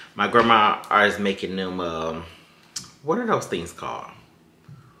my grandma is making them, what are those things called?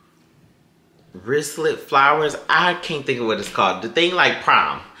 Wristlet flowers? I can't think of what it's called. The thing like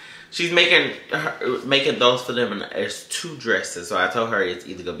prom. She's making those for them, and there's 2 dresses. So I told her it's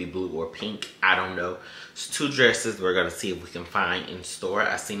either gonna be blue or pink. I don't know. It's 2 dresses we're gonna see if we can find in store.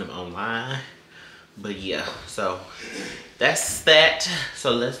 I seen them online, but yeah. So that's that.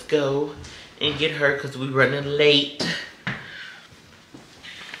 So let's go and get her because we running late.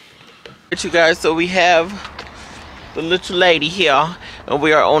 You guys, so we have the little lady here, and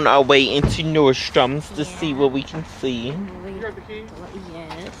we are on our way into Nordstrom's to see what we can see. You got the key?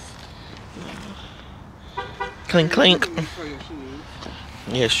 Yes. Clink, clink.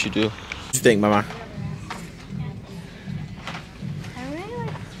 Yes, you do. What do you think, Mama? I really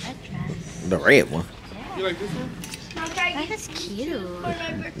like this red dress. The red one. Yeah. You like this one? That is cute.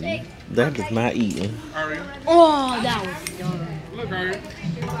 That is not eating. Aria. Oh, that was dumb. Look, Aria.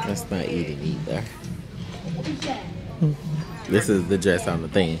 That's not eating either. This is the dress on the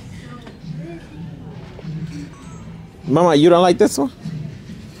thing. Mama, you don't like this one?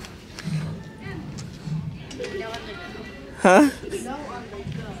 Huh?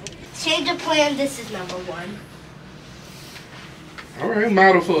 Change of plan. This is number 1. All right,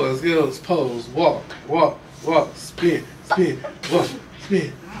 model for us. Girls, pose, walk, walk, walk, spin, spin, walk,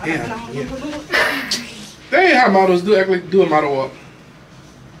 spin. Yeah. That ain't how models do. Act like do a model walk.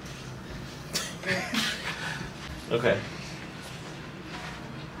 Okay.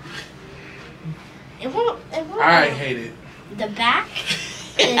 It won't. I hate it. The back.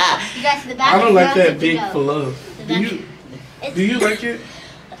 You guys see the back? I don't like It's that not big good to for go. love. The back- Do you like it?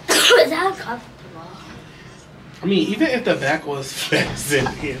 It's not comfortable. I mean, even if the back was fast in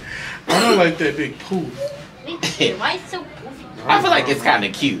here, I don't like that big poof. Me too. Why is it so goofy? I feel like it's kind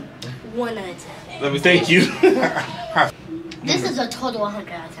of cute. 1 out of 10. Let me Thank you. This is a total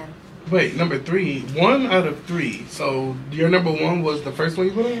 100 out of 10. Wait, number 3. 1 out of 3. So your number 1 was the first one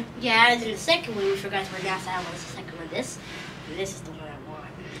you put on? Yeah, and then the second one we forgot to announce that was the second one. This, and this is the one I want.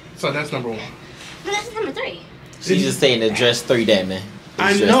 So that's number 1. No, this is number 3. She's just saying the dress 3, that man.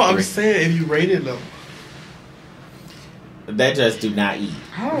 I know. I'm saying if you rated them. That dress do not eat.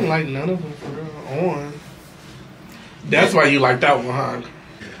 I don't like none of them for real on. That's why you like that one, huh?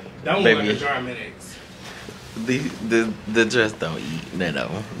 That one Baby. like a jar of minutes. The dress don't eat. None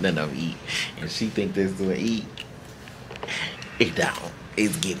of them eat. And she think this will eat. It don't.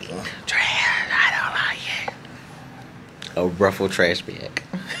 It's giving trash. I don't like it. a ruffled trash bag.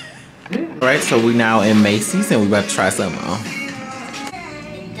 Alright, so we now in Macy's and we about to try something on.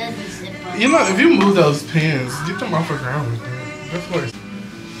 You know, if you move those pins, get them off the ground. That's worse.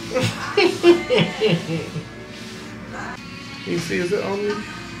 You see, is it on me?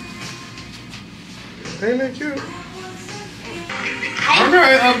 Ain't that cute?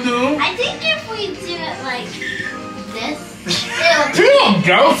 Okay, Abdul. I think if we do it like this, You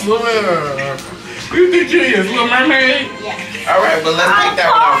go swimmer. You think you is Little Mermaid? Yeah. Alright, but let's take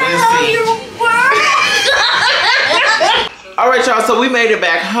that one off. Let's see. Alright, y'all, so we made it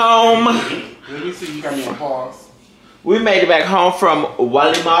back home. Let me see, you got me on pause. We made it back home from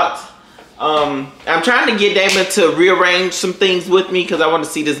Walmart. I'm trying to get Damon to rearrange some things with me because I want to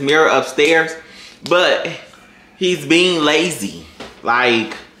see this mirror upstairs. But he's being lazy.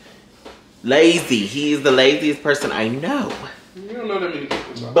 Like, lazy. He is the laziest person I know. You don't know that many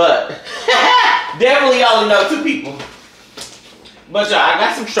people. But definitely only know 2 people. But y'all, I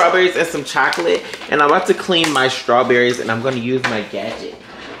got some strawberries and some chocolate. And I'm about to clean my strawberries and I'm going to use my gadget.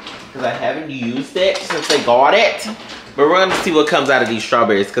 Because I haven't used it since they got it. But we're going to see what comes out of these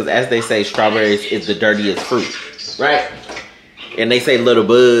strawberries. Because as they say, strawberries is the dirtiest fruit. Right? And they say little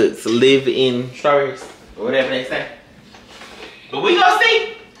bugs live in strawberries. Or whatever they say. But we gonna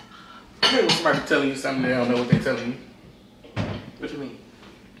see. Somebody telling you something they don't know what they telling you. What you mean?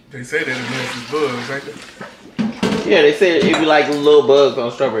 They say that it has bugs, right? Yeah, they say it be like little bugs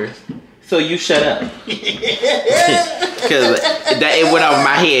on strawberries. So you shut up. Because that it went over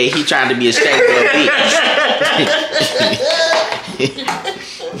my head. He trying to be a straight little bitch.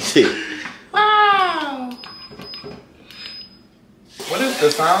 wow. What is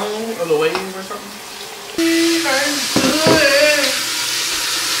the sound of the wave or something?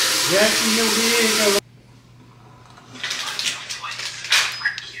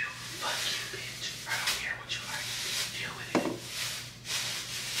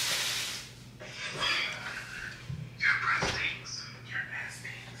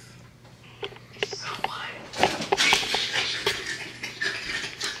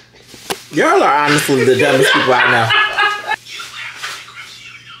 Y'all are honestly the dumbest people I know.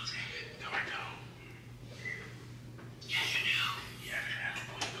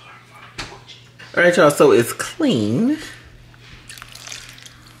 Alright, y'all, so it's clean.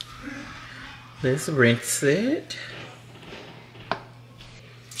 Let's rinse it.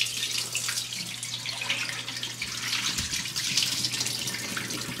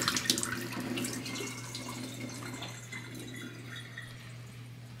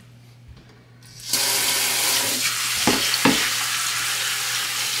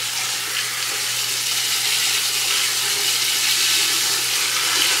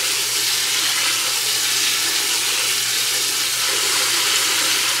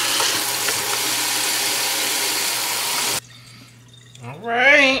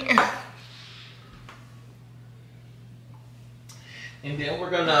 Alright. And then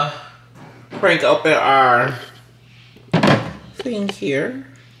we're gonna crank open our thing here.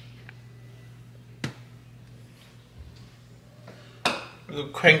 We'll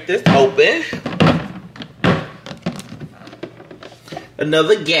crank this open.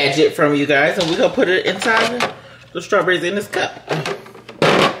 Another gadget from you guys, and we're gonna put it inside the strawberries in this cup.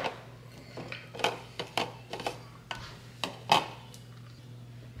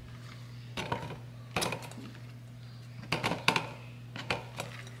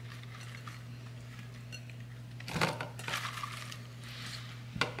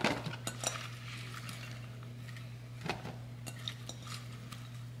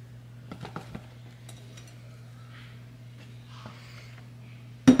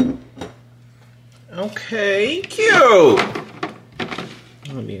 Okay, cute.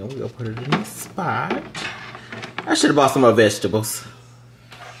 And then we're gonna put it in this spot. I should have bought some more vegetables.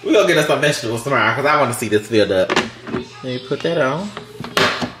 We're gonna get us some vegetables tomorrow because I want to see this filled up. Let me put that on.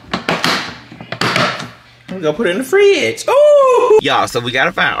 We're gonna put it in the fridge. Ooh! Y'all, so we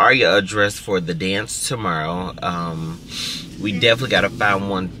gotta find Arya a dress for the dance tomorrow. We definitely gotta find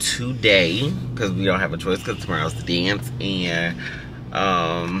one today because we don't have a choice because tomorrow's the dance. And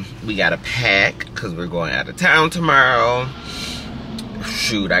we gotta pack because we're going out of town tomorrow.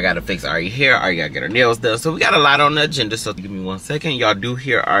 Shoot, I gotta fix Arya hair. Arya gotta get her nails done. So we got a lot on the agenda. So give me 1 second. Y'all do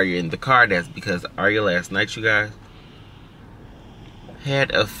hear Arya in the car. That's because Arya last night, you guys,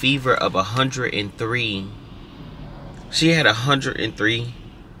 had a fever of 103. She had 103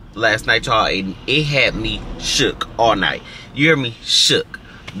 last night, y'all, and it had me shook all night. You hear me? Shook.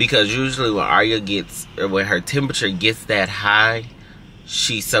 Because usually when Arya gets, or when her temperature gets that high,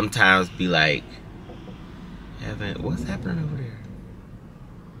 she sometimes be like, what's happening over there?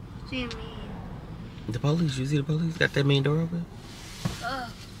 Jimmy. The police, you see the police? Got that main door open? Are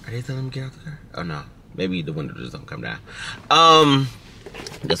they telling them to get out the car? Oh no. Maybe the window just don't come down.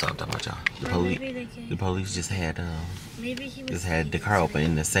 That's what I'm talking about, y'all. The police just had the car open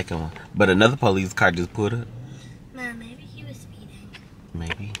in the second one. But another police car just pulled up. No, maybe he was speeding.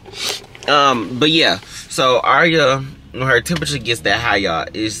 Maybe. But yeah, so Arya, when her temperature gets that high, y'all,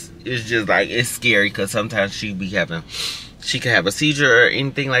 it's just like, it's scary because sometimes she could have a seizure or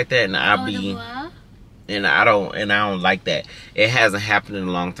anything like that, and I don't like that. It hasn't happened in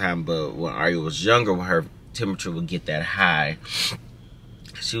a long time, but when Arya was younger, when her temperature would get that high,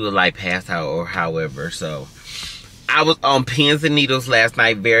 she would like pass out or however. So I was on pins and needles last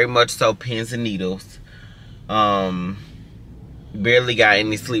night, very much so, pins and needles. Barely got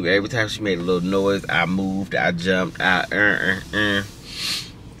any sleep. Every time she made a little noise, I moved, I jumped, But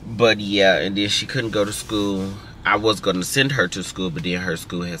yeah, and then she couldn't go to school. I was going to send her to school, but then her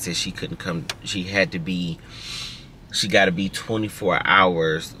school had said she couldn't come. She got to be 24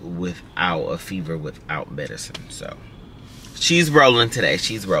 hours without a fever, without medicine. So she's rolling today.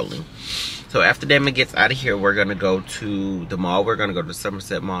 She's rolling. So after Damon gets out of here, we're going to go to the mall. We're going to go to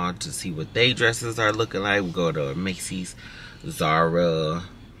Somerset Mall to see what they dresses are looking like. We'll go to Macy's, Zara,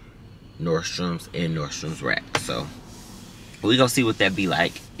 Nordstrom's, and Nordstrom's Rack. So we're going to see what that be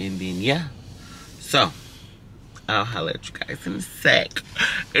like. And then, yeah. So I'll holler at you guys in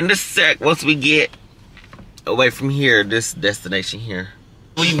a sec. Once we get away from here, this destination here.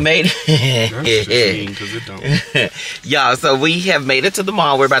 We made it. Y'all, so we have made it to the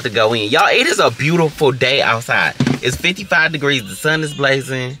mall. We're about to go in. Y'all, it is a beautiful day outside. It's 55 degrees. The sun is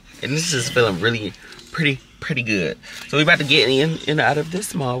blazing. And this is feeling really pretty good. So we're about to get in and out of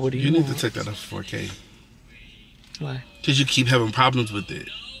this mall. What do you need to take that up to 4K. Why? Because you keep having problems with it.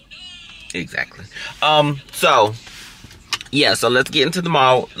 Exactly. So yeah, so let's get into the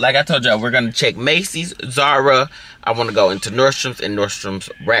mall. Like I told y'all, we're gonna check Macy's, Zara. I want to go into Nordstrom's and Nordstrom's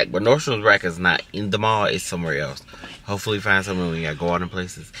Rack, but Nordstrom's Rack is not in the mall. It's somewhere else. Hopefully find somewhere we gotta go out in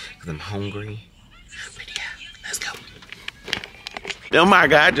places because I'm hungry. But yeah, let's go. Oh my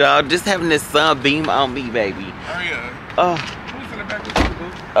God, y'all, just having this sun beam on me, baby.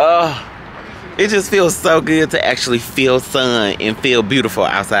 It just feels so good to actually feel sun and feel beautiful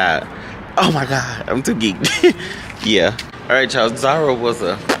outside. Oh my God, I'm too geeked. Yeah. All right, y'all, Zara was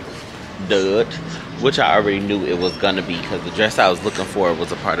a dud, which I already knew it was gonna be because the dress I was looking for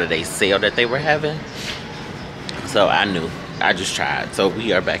was a part of their sale that they were having. So I knew. I just tried. So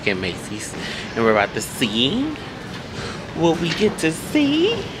we are back at Macy's and we're about to see what we get to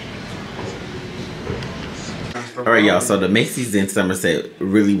see. All right, y'all, so the Macy's in Somerset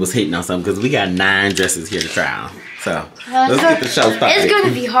really was hitting on something because we got 9 dresses here to try on. So let's get the show started. It's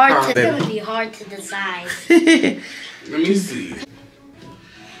gonna be hard to decide. Let me see.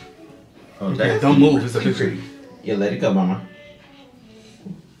 Oh, okay, don't move. It's a picture. Yeah, let it go, mama.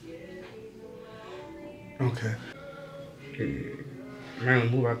 Okay. Man,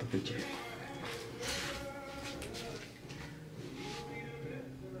 move out the picture.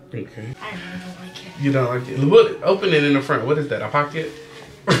 Okay. I don't like it. You don't like it? Look, open it in the front. What is that? A pocket?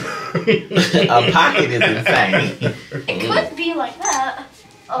 A pocket is insane. It could be like that.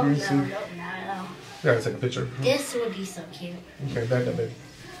 Oh no. Gotta take a picture. This would be so cute. Okay, back up, baby.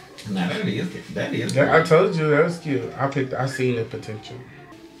 Nah, that is. Yeah, I told you that was cute. I seen the potential.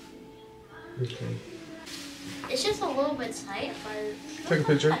 Okay. It's just a little bit tight, but take a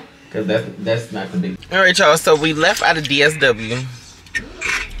picture. Cause that's not the big. All right, y'all. So we left out of DSW.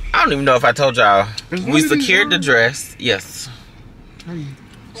 I don't even know if I told y'all. We secured the dress. Yes.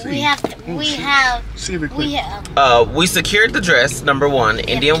 we secured the dress, number one,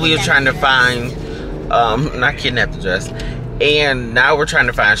 and then we were trying to find not kidnap the dress. And now we're trying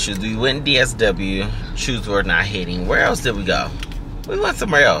to find shoes. We went DSW. Shoes were not hitting. Where else did we go? We went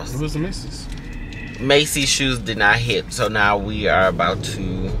somewhere else. It was the Macy's. Macy's shoes did not hit. So now we are about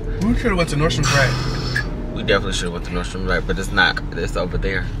to... We could have went to Nordstrom's Rack. We definitely should have went to Nordstrom's Rack, but it's not. It's over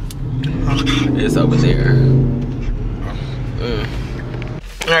there. It's over there.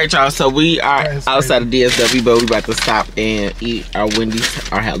 Alright, y'all. So we are outside of DSW, but we about to stop and eat our Wendy's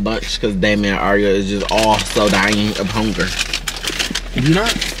or have lunch because Damon and Arya is just all so dying of hunger. You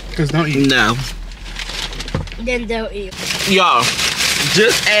not? Because don't eat. No. Then don't eat. Y'all,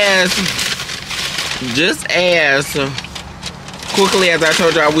 just as quickly as I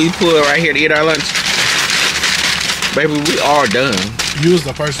told y'all, we pulled right here to eat our lunch. Baby, we are done. You was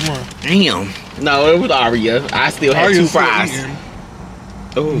the first one. Damn. No, it was Arya. I still had 2 fries.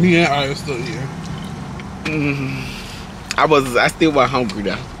 Oh. Me and Arya still eating. I still was hungry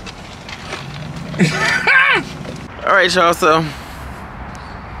though. Alright, y'all, so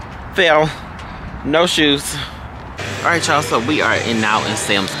No shoes. Alright, y'all, so we are now in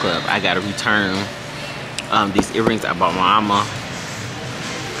Sam's Club. I gotta return these earrings I bought my mama.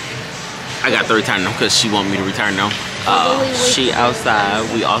 I got to return them because she want me to return them. She outside.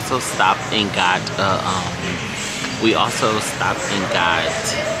 We also stopped and got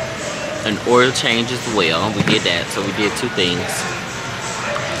an oil change as well. We did that, so we did 2 things.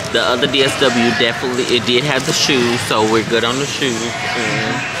 The other DSW definitely, it did have the shoes, so we're good on the shoes.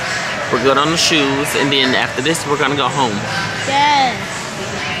 We're good on the shoes, and then after this, we're gonna go home. Yes.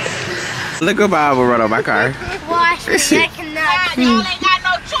 Look at Bob will run on my car. Wash me, I cannot. Y'all ain't got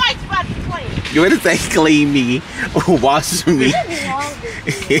no choice but to clean. You want to say clean me, wash me.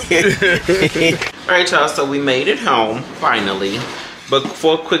 Alright, y'all, so we made it home, finally. But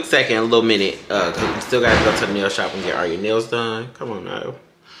for a quick second, a little minute, because we still got to go to the nail shop and get all your nails done. Come on now.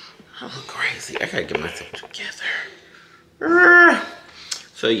 I look crazy. I got to get myself together.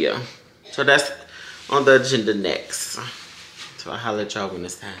 So, yeah. So, that's on the agenda next. So, I'll holler at y'all when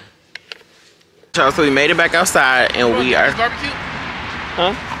it's time. So, we made it back outside, and we are... Barbecue?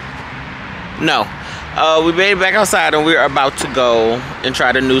 Huh? No. We made it back outside, and we're about to go and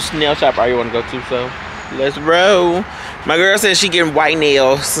try the new nail shop you want to go to, so let's roll. My girl said she getting white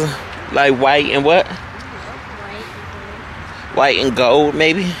nails. Like white and what? White and gold,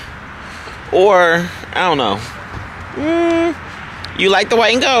 maybe? Or, I don't know. You like the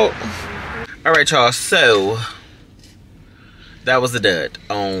white and gold? Alright, y'all, so that was the dud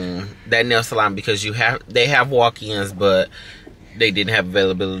on that nail salon because they have walk-ins, but they didn't have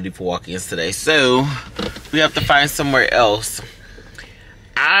availability for walk-ins today. So we have to find somewhere else.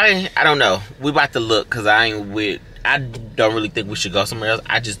 I don't know. We about to look because I don't really think we should go somewhere else.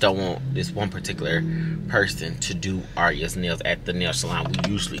 I just don't want this one particular person to do Arya's nails at the nail salon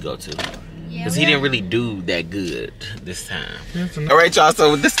we usually go to. Because he didn't really do that good this time. Alright, y'all,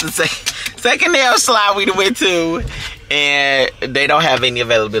 so this is the second nail salon we went to. And they don't have any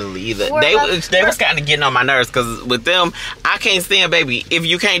availability either. They was kind of getting on my nerves because with them, I can't stand, baby. If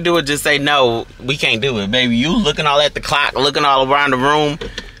you can't do it, just say no. We can't do it, baby. You looking all at the clock, looking all around the room.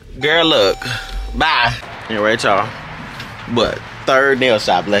 Girl, look. Bye. Alright, y'all. But third nail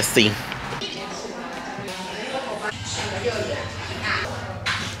shop. Let's see.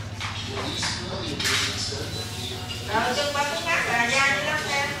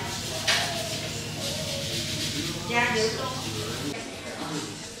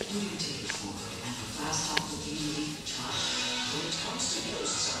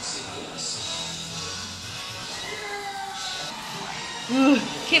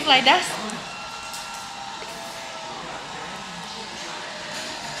 Keep like that.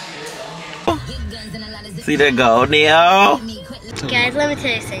 See that gold nail? Guys, let me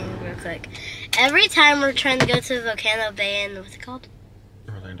tell you something real quick. Every time we're trying to go to Volcano Bay and what's it called?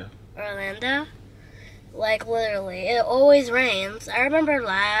 Orlando. Like literally, it always rains. I remember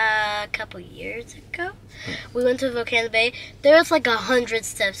a couple years ago, we went to Volcano Bay. There was like 100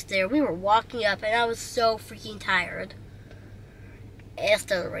 steps there. We were walking up, and I was so freaking tired. It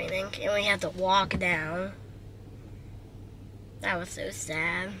started raining, and we had to walk down. That was so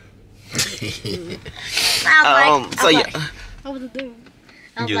sad. I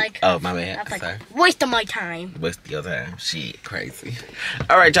was like, oh, my bad. I was like, sorry. wasting my time. Wasting your time. Shit, crazy.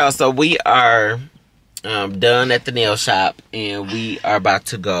 All right, y'all. So we are done at the nail shop, and we are about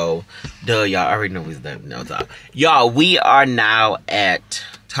to go. Duh, y'all already know we's done nail shop. Y'all, we are now at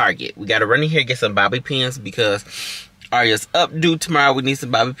Target. We got to run in here and get some bobby pins because Arya's up due tomorrow. We need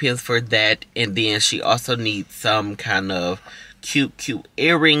some bobby pins for that, and then she also needs some kind of cute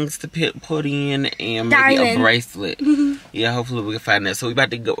earrings to put in, and maybe a bracelet. Yeah, hopefully we can find that. So we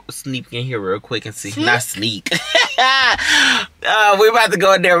about to go sneak in here real quick and see. Not sneak. We're about to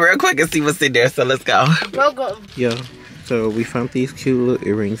go in there real quick and see what's in there. So let's go. Yo, so we found these cute little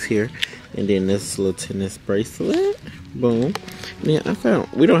earrings here, and then this little tennis bracelet. Boom. And then I found,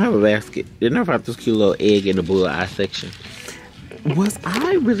 we don't have a basket. Then I found this cute little egg in the bullseye section. Was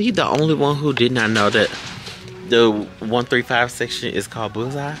I really the only one who did not know that the 135 section is called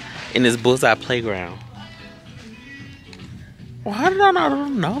Bullseye? And it's Bullseye Playground. Well, how did I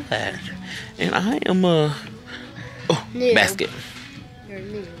not know that? And I am a basket. You're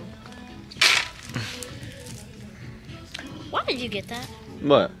new. Why did you get that?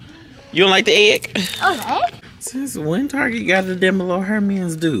 What? You don't like the egg? Oh, the egg? Since when Target got a damn little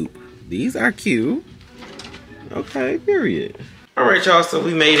Hermes dupe? These are cute. Okay, period. Alright, y'all, so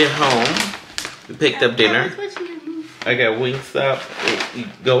we made it home. We picked up dinner. I got Wingstop. You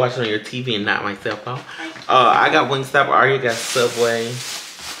go watch it on your TV and not my cell phone. I got Wingstop. Arya got Subway.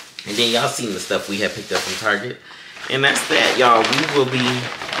 And then y'all seen the stuff we had picked up from Target. And that's that, y'all. We will be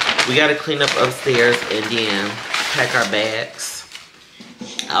We gotta clean up upstairs and then pack our bags.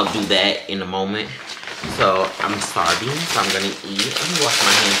 I'll do that in a moment. So I'm starving, so I'm gonna eat. Let me wash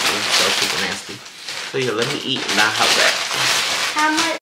my hands too, so super nasty. So yeah, let me eat and I'll have that. How much?